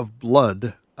River of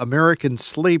Blood, American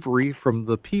Slavery from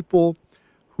the People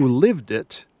Who Lived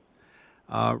It.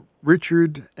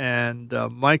 Richard and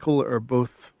Michael are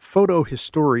both photo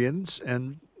historians,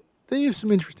 and they have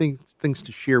some interesting things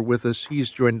to share with us.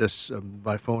 He's joined us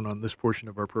by phone on this portion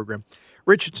of our program.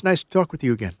 Rich, it's nice to talk with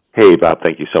you again. Hey, Bob.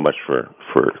 Thank you so much for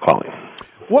calling.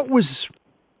 What was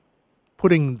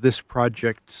putting this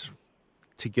project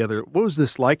together? What was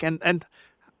this like, and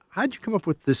how did you come up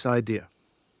with this idea?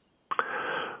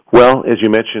 Well, as you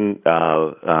mentioned,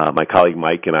 my colleague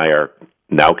Mike and I are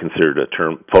now considered a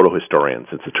term, photo historians.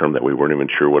 It's a term that we weren't even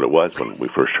sure what it was when we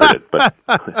first heard it. But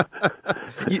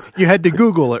you had to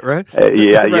Google it, right?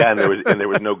 Yeah, and there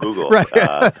was no Google. Right.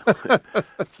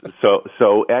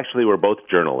 So actually, we're both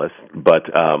journalists, but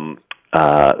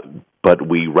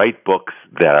we write books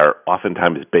that are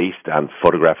oftentimes based on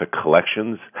photographic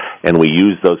collections, and we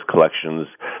use those collections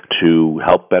to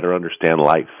help better understand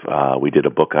life. We did a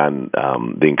book on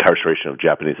the incarceration of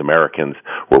Japanese Americans,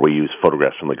 where we used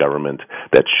photographs from the government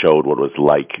that showed what it was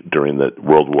like during the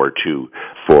World War II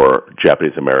for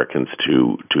Japanese Americans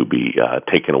to be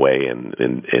taken away and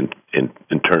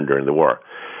interned during the war.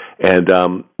 And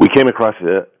we came across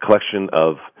a collection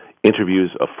of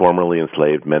interviews of formerly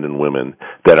enslaved men and women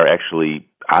that are actually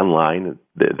online.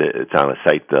 It's on a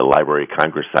site, the Library of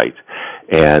Congress site.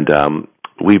 And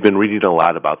we've been reading a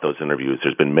lot about those interviews.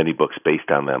 There's been many books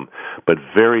based on them, but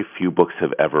very few books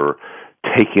have ever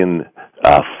taken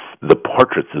the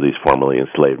portraits of these formerly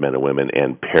enslaved men and women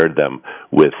and paired them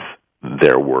with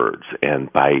their words.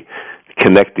 And by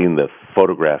connecting the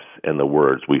photographs and the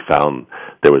words, we found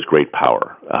there was great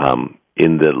power.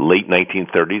 In the late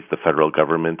 1930s, the federal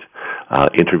government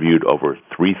interviewed over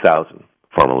 3,000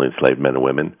 formerly enslaved men and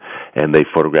women, and they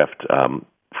photographed a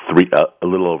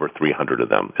little over 300 of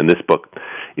them. And this book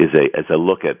is a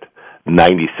look at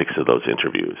 96 of those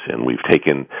interviews, and we've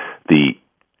taken the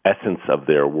essence of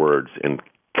their words and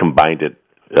combined it,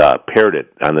 paired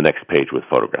it on the next page with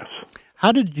photographs.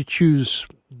 How did you choose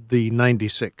the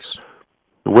 96?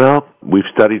 Well, we've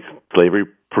studied slavery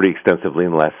pretty extensively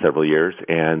in the last several years,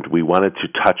 and we wanted to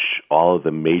touch all of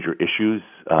the major issues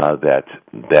that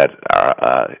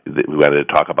we wanted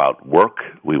to talk about work.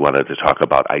 We wanted to talk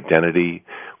about identity.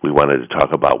 We wanted to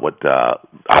talk about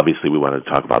obviously we wanted to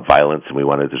talk about violence, and we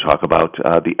wanted to talk about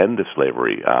the end of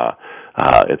slavery. I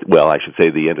should say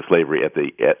the end of slavery at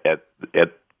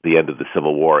the end of the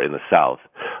Civil War in the South.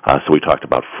 So we talked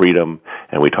about freedom,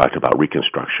 and we talked about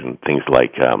Reconstruction, things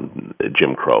like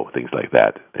Jim Crow, things like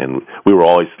that. And we were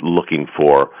always looking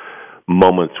for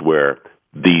moments where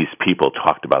these people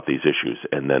talked about these issues,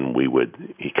 and then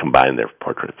he combined their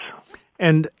portraits.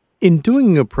 And in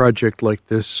doing a project like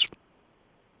this,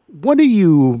 what do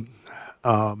you,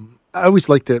 I always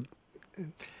like to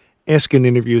ask in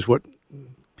interviews what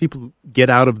people get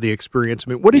out of the experience. I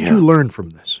mean, what did you learn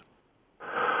from this?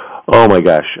 Oh my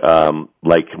gosh.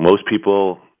 Like most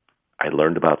people, I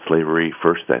learned about slavery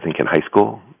first, I think, in high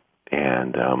school.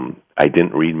 And I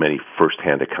didn't read many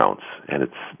firsthand accounts, and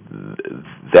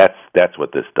that's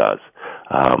what this does.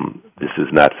 This is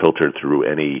not filtered through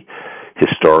any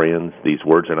historians. These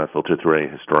words are not filtered through any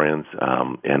historians,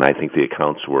 and I think the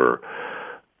accounts were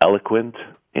eloquent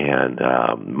and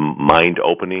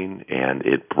mind-opening, and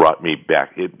it brought me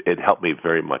back. It helped me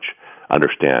very much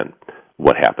understand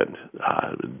what happened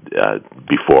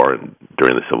before and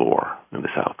during the Civil War in the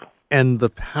South. And the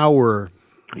power.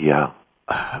 Yeah.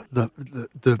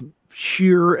 The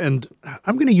sheer, and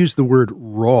I'm going to use the word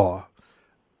raw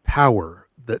power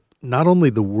that not only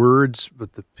the words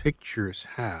but the pictures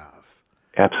have.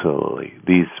 Absolutely.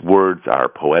 These words are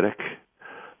poetic.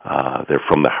 They're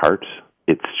from the heart.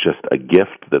 It's just a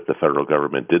gift that the federal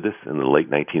government did this in the late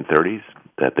 1930s,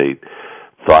 that they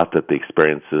thought that the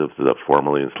experiences of the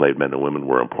formerly enslaved men and women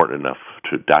were important enough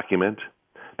to document.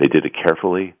 They did it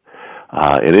carefully.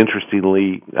 And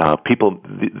interestingly,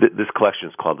 this collection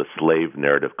is called the Slave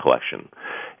Narrative Collection,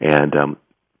 and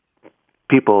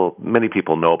many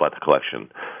people know about the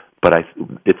collection, but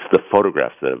it's the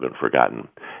photographs that have been forgotten.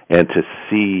 And to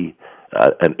see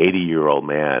an 80-year-old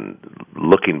man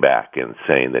looking back and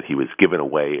saying that he was given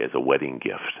away as a wedding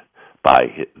gift by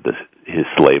his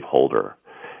slave holder,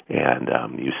 and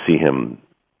you see him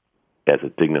as a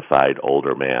dignified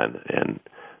older man,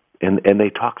 and they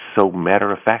talk so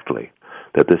matter-of-factly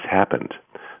that this happened,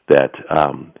 that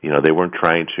they weren't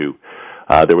trying to.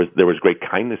 There was great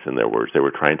kindness in their words. They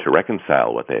were trying to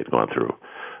reconcile what they had gone through,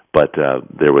 but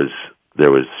there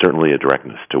was certainly a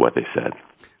directness to what they said.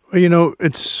 Well,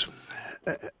 it's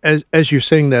as you're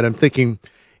saying that, I'm thinking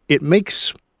it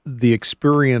makes the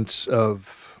experience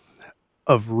of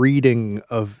reading,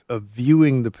 of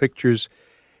viewing the pictures,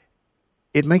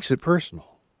 it makes it personal.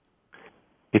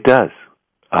 It does.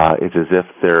 It's as if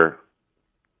they're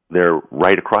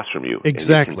right across from you.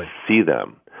 Exactly. And you can see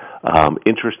them.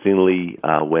 Interestingly,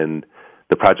 when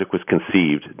the project was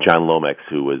conceived, John Lomax,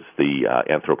 who was the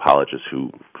anthropologist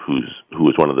who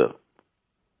was one of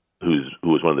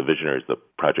the visionaries of the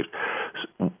project,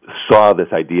 saw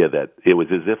this idea that it was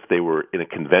as if they were in a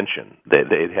convention.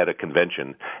 They had a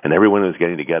convention, and everyone was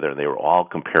getting together, and they were all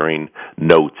comparing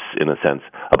notes, in a sense,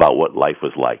 about what life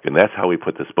was like. And that's how we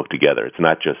put this book together. It's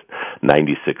not just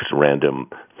 96 random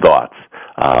thoughts.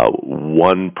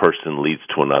 One person leads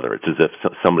to another. It's as if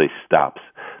somebody stops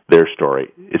their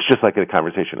story. It's just like in a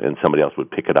conversation, and somebody else would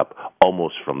pick it up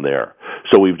almost from there.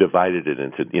 So we've divided it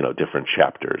into different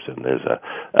chapters, and there's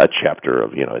a chapter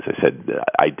of as I said,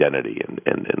 identity, and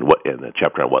a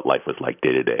chapter on what life was like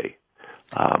day to day.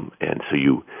 And so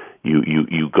you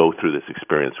go through this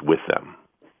experience with them.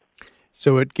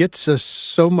 So it gets us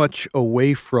so much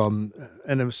away from,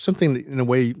 and it was something that in a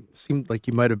way seemed like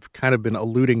you might have kind of been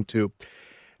alluding to,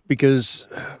 because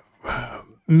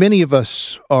many of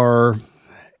us are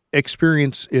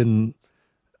experienced in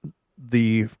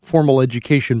the formal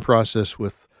education process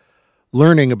with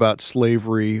learning about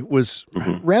slavery was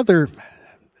rather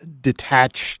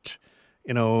detached.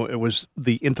 It was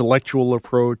the intellectual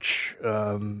approach.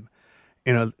 In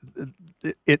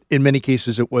many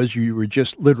cases, it was you were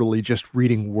just literally just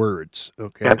reading words.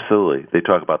 Okay, absolutely. They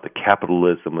talk about the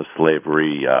capitalism of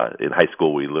slavery. In high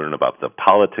school, we learn about the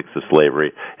politics of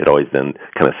slavery. It always then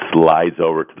kind of slides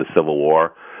over to the Civil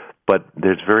War, but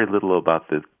there's very little about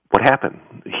what happened,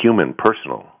 human,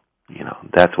 personal.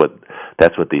 That's how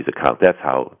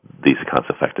these accounts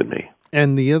affected me.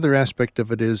 And the other aspect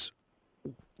of it is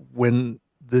when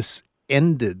this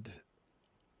ended.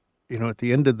 At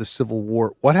the end of the Civil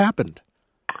War, what happened?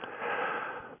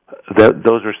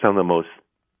 Those are some of the most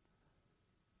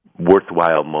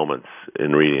worthwhile moments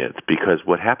in reading it, because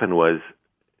what happened was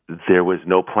there was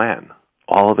no plan.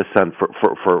 All of a sudden,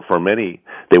 for many,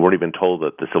 they weren't even told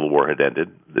that the Civil War had ended.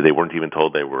 They weren't even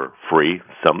told they were free.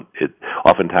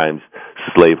 Oftentimes,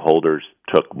 slaveholders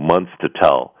took months to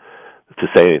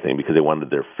say anything because they wanted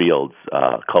their fields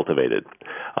cultivated.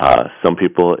 Some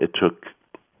people, it took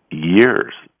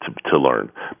years to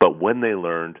learn. But when they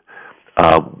learned,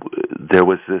 there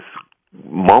was this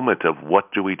moment of,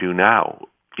 what do we do now?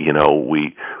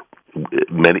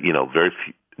 Very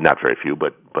few, not very few,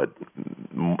 but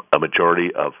a majority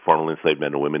of formerly enslaved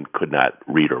men and women could not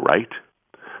read or write,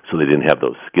 so they didn't have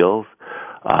those skills.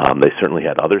 They certainly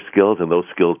had other skills, and those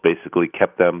skills basically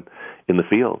kept them in the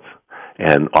fields.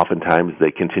 And oftentimes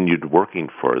they continued working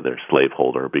for their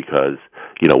slaveholder because,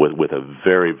 with a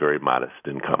very, very modest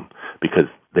income, because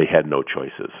they had no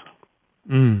choices.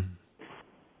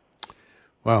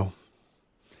 Wow.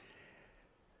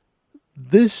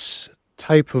 This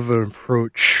type of an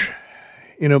approach,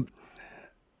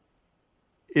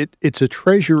 it's a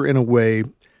treasure in a way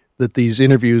that these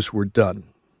interviews were done.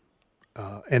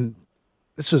 And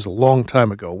this is a long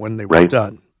time ago when they were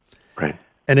done. Right.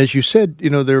 And as you said,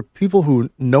 there are people who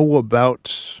know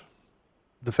about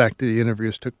the fact that the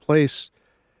interviews took place,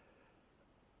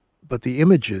 but the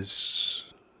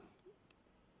images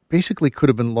basically could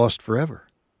have been lost forever.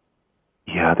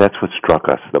 Yeah, that's what struck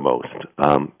us the most.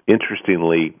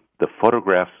 Interestingly, the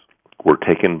photographs were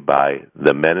taken by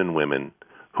the men and women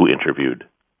who interviewed,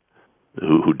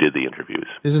 who did the interviews.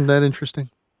 Isn't that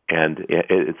interesting? And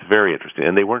it's very interesting.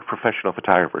 And they weren't professional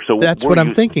photographers. So that's what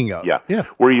I'm thinking of. Yeah.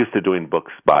 We're used to doing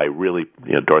books by really,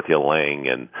 Dorothea Lange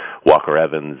and Walker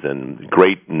Evans and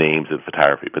great names in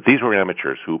photography. But these were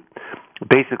amateurs who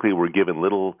basically were given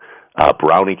little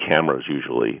Brownie cameras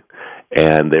usually.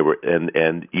 And they were,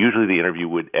 and usually the interview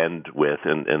would end with,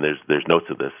 and there's notes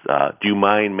of this, do you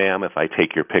mind, ma'am, if I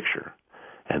take your picture?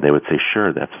 And they would say,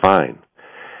 sure, that's fine.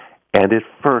 And at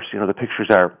first, the pictures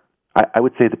are, I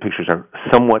would say the pictures are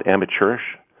somewhat amateurish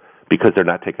because they're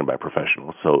not taken by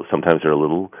professionals. So sometimes they're a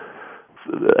little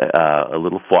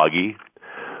foggy.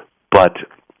 But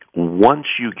once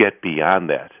you get beyond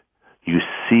that, you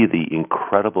see the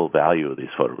incredible value of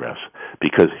these photographs,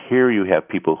 because here you have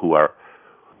people who are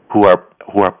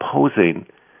posing,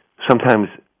 sometimes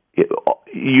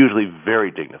usually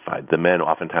very dignified. The men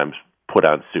oftentimes put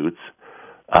on suits,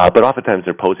 but oftentimes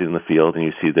they're posing in the field, and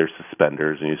you see their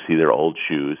suspenders, and you see their old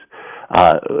shoes.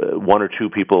 One or two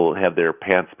people have their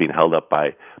pants being held up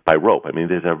by rope. I mean,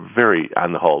 there's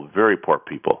on the whole, very poor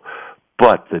people.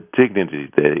 But the dignity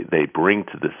they bring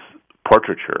to this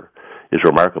portraiture is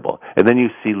remarkable. And then you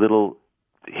see little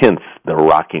hints, the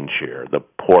rocking chair, the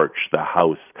porch, the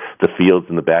house, the fields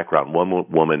in the background. One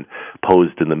woman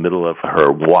posed in the middle of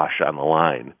her wash on the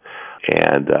line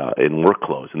and in work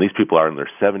clothes. And these people are in their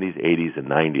 70s, 80s, and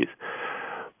 90s.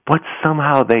 But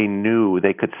somehow they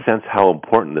could sense how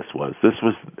important this was. This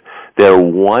was their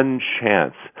one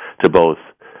chance to both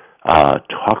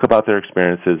talk about their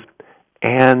experiences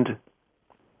and,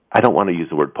 I don't want to use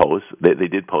the word pose. They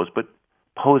did pose, but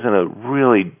pose in a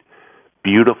really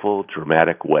beautiful,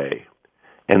 dramatic way.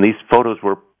 And these photos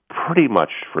were pretty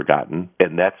much forgotten,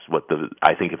 and that's what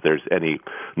I think if there's any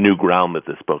new ground that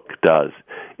this book does,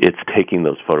 it's taking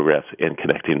those photographs and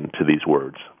connecting to these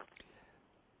words.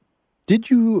 Did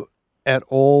you at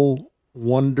all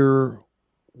wonder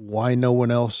why no one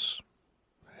else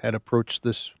had approached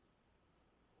this?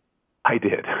 I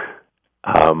did.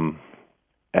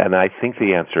 And I think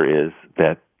the answer is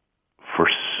that for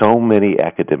so many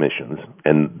academicians,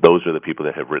 and those are the people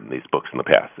that have written these books in the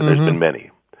past, and there's been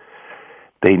many,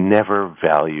 they never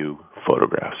value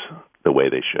photographs the way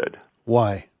they should.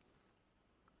 Why?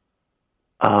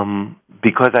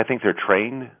 Because I think they're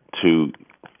trained to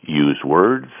use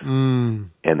words,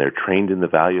 and they're trained in the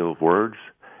value of words.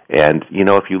 And,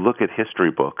 if you look at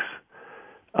history books,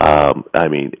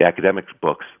 academic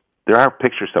books, there are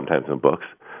pictures sometimes in books,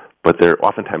 but they're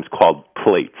oftentimes called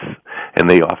plates, and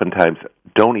they oftentimes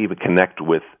don't even connect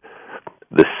with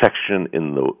the section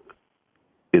in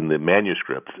the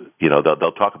manuscript.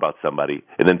 They'll talk about somebody,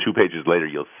 and then 2 pages later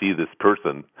you'll see this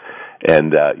person,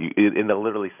 and they'll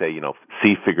literally say,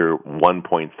 see figure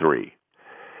 1.3.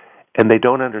 And they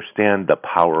don't understand the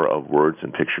power of words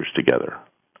and pictures together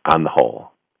on the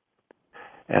whole.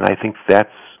 And I think that's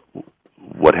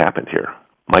what happened here.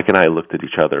 Mike and I looked at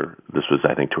each other. This was,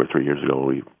 I think, 2 or 3 years ago.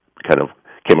 We kind of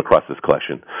came across this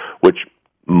collection, which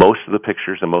most of the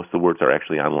pictures and most of the words are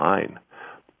actually online,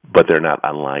 but they're not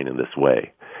online in this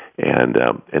way.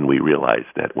 And we realized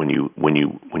that when you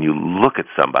look at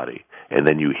somebody and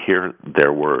then you hear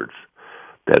their words,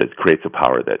 that it creates a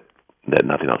power that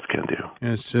nothing else can do.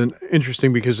 It's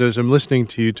interesting because as I'm listening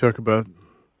to you talk about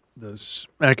those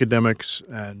academics,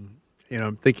 and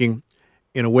I'm thinking,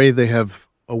 in a way, they have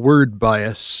a word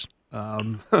bias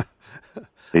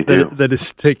They do. that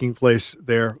is taking place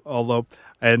there. Although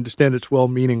I understand it's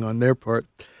well-meaning on their part.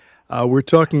 We're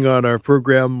talking on our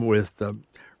program with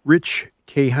Rich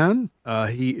Cahan.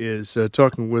 He is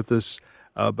talking with us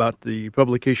about the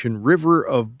publication River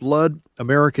of Blood,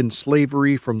 American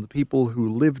Slavery from the People Who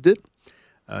Lived It.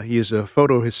 He is a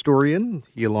photo historian.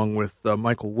 He, along with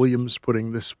Michael Williams,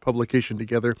 putting this publication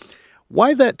together.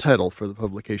 Why that title for the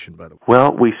publication, by the way?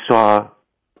 Well, we saw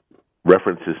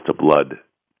references to blood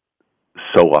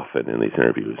so often in these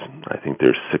interviews. I think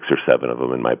there's 6 or 7 of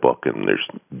them in my book, and there's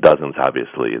dozens,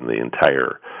 obviously, in the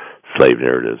entire slave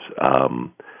narratives.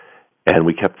 And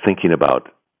we kept thinking about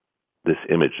this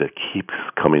image that keeps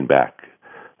coming back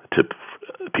to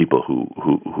people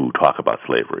who talk about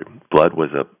slavery. Blood was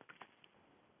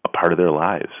a part of their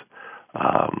lives,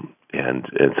 and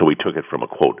so we took it from a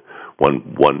quote.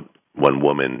 One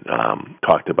woman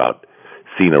talked about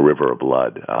seeing a river of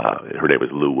blood. Her name was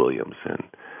Lou Williams, and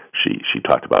she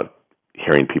talked about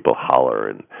hearing people holler,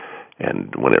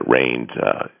 and when it rained,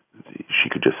 she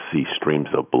could just see streams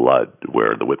of blood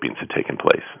where the whippings had taken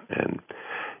place. And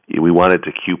we wanted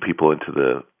to cue people into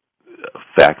the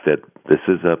fact that this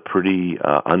is a pretty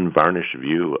unvarnished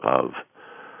view of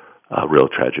real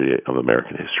tragedy of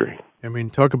American history. I mean,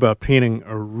 talk about painting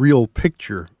a real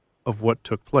picture of what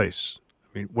took place.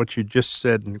 I mean, what you just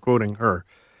said in quoting her,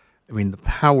 I mean, the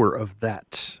power of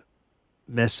that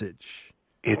message.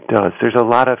 It does. There's a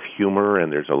lot of humor,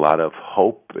 and there's a lot of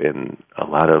hope, and a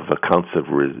lot of accounts of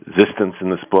resistance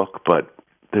in this book, but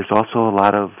there's also a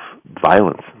lot of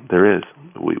violence. There is.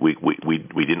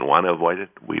 We didn't want to avoid it.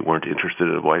 We weren't interested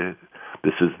in avoiding it.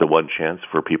 This is the one chance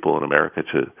for people in America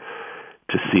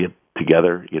to see it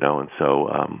together, and so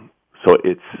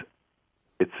it's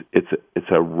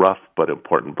a rough but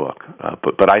important book.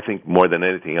 But I think more than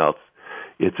anything else,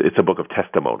 it's a book of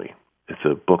testimony. It's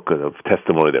a book of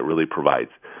testimony that really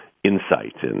provides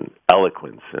insight and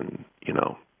eloquence, and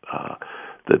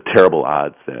the terrible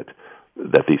odds that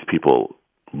these people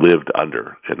lived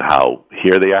under, and how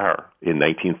here they are in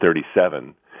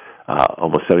 1937,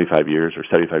 almost 75 years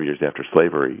after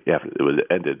slavery, after it was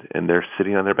ended, and they're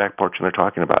sitting on their back porch and they're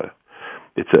talking about it.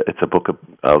 It's a book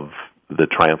of the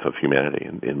triumph of humanity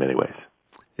in many ways.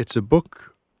 It's a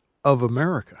book of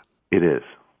America. It is.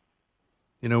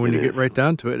 When you get right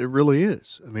down to it, it really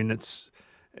is. I mean, it's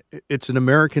an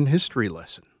American history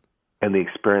lesson. And the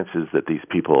experiences that these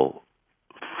people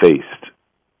faced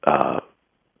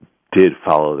did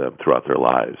follow them throughout their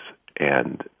lives,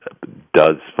 and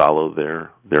does follow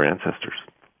their ancestors.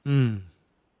 Mm.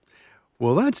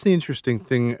 Well, that's the interesting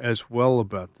thing as well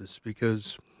about this,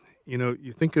 because,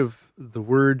 you think of the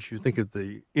words, you think of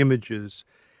the images,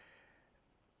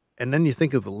 and then you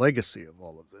think of the legacy of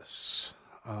all of this.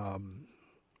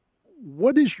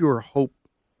 What is your hope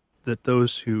that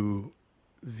those who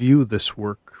view this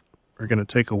work are going to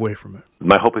take away from it?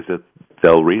 My hope is that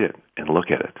they'll read it and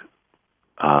look at it.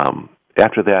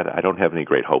 After that, I don't have any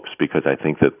great hopes, because I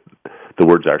think that the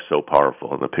words are so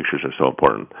powerful and the pictures are so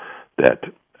important that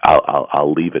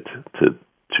I'll leave it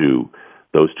to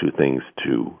those two things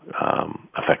to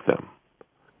affect them.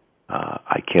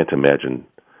 I can't imagine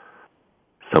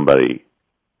somebody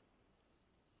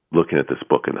looking at this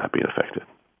book and not being affected,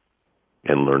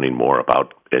 and learning more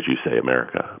about, as you say,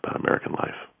 America, about American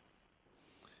life.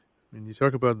 When you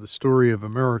talk about the story of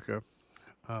America,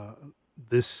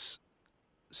 this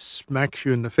smacks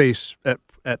you in the face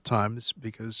at times,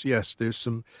 because, yes, there's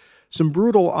some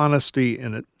brutal honesty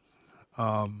in it,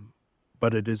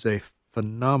 but it is a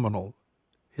phenomenal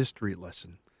history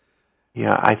lesson.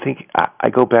 Yeah, I think I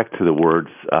go back to the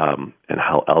words and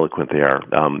how eloquent they are.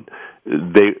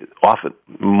 They often,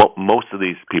 most of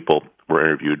these people were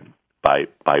interviewed by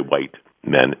white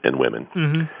men and women,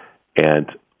 mm-hmm.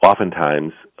 and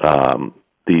oftentimes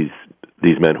these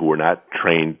men who were not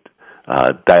trained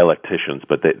dialecticians,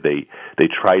 but they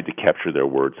tried to capture their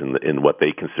words in what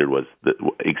they considered was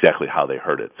exactly how they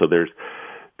heard it. So there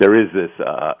is this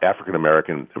African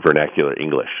American vernacular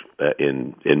English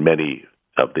in many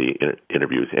of the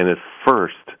interviews, and at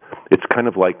first it's kind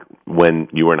of like when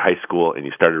you were in high school and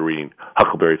you started reading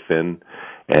Huckleberry Finn,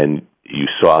 and you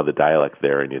saw the dialect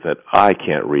there, and you thought, I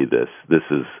can't read this. This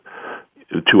is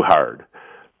too hard.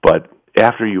 But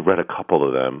after you've read a couple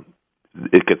of them,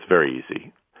 it gets very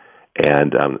easy.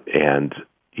 And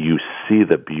you see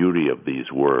the beauty of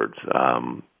these words.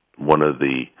 One of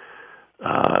the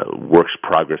Works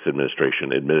Progress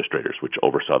Administration administrators, which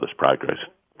oversaw this process,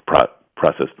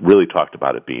 really talked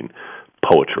about it being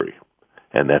poetry.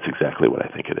 And that's exactly what I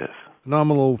think it is.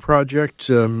 Phenomenal project.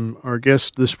 Our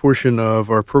guest this portion of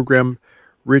our program,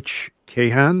 Rich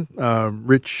Cahan.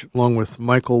 Rich, along with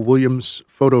Michael Williams,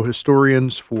 photo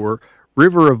historians for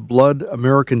River of Blood,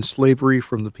 American Slavery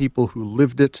from the People Who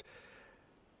Lived It.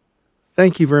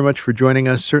 Thank you very much for joining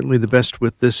us. Certainly the best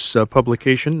with this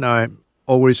publication. I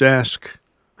always ask,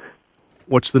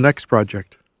 what's the next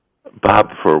project? Bob,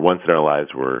 for once in our lives,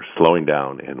 we're slowing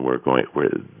down, and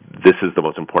this is the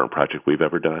most important project we've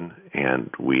ever done, and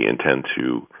we intend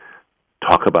to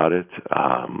talk about it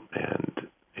and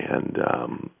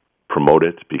promote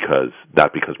it,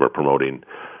 not because we're promoting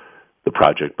the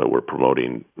project, but we're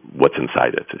promoting what's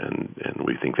inside it, and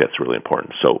we think that's really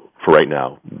important. So for right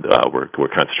now, we're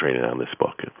concentrating on this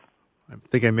book. I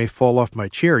think I may fall off my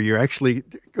chair. You're actually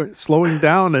slowing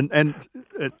down and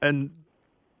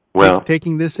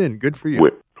taking this in. Good for you.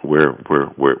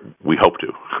 We hope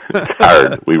to. It's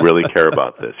hard. We really care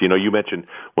about this. You know, you mentioned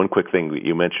one quick thing.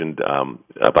 You mentioned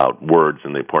about words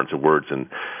and the importance of words, and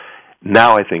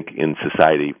now I think in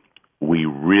society we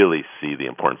really see the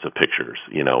importance of pictures.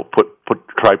 You know,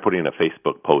 try putting a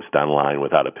Facebook post online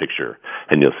without a picture,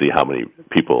 and you'll see how many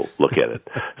people look at it.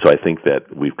 So I think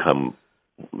that we've come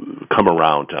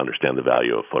around to understand the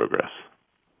value of photographs.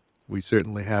 We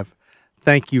certainly have.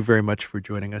 Thank you very much for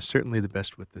joining us. Certainly the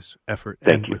best with this effort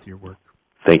with your work.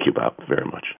 Thank you, Bob, very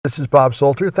much. This is Bob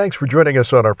Salter. Thanks for joining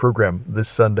us on our program this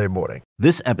Sunday morning.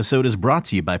 This episode is brought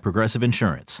to you by Progressive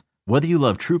Insurance. Whether you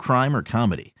love true crime or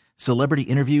comedy, celebrity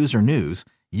interviews or news,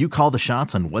 you call the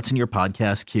shots on what's in your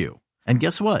podcast queue. And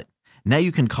guess what? Now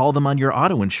you can call them on your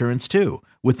auto insurance too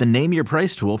with the Name Your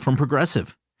Price tool from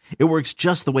Progressive. It works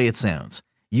just the way it sounds.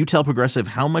 You tell Progressive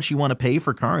how much you want to pay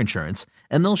for car insurance,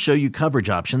 and they'll show you coverage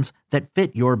options that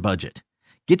fit your budget.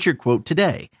 Get your quote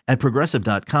today at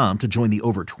Progressive.com to join the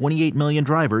over 28 million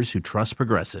drivers who trust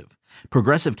Progressive.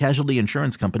 Progressive Casualty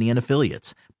Insurance Company and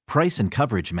Affiliates. Price and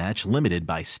coverage match limited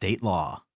by state law.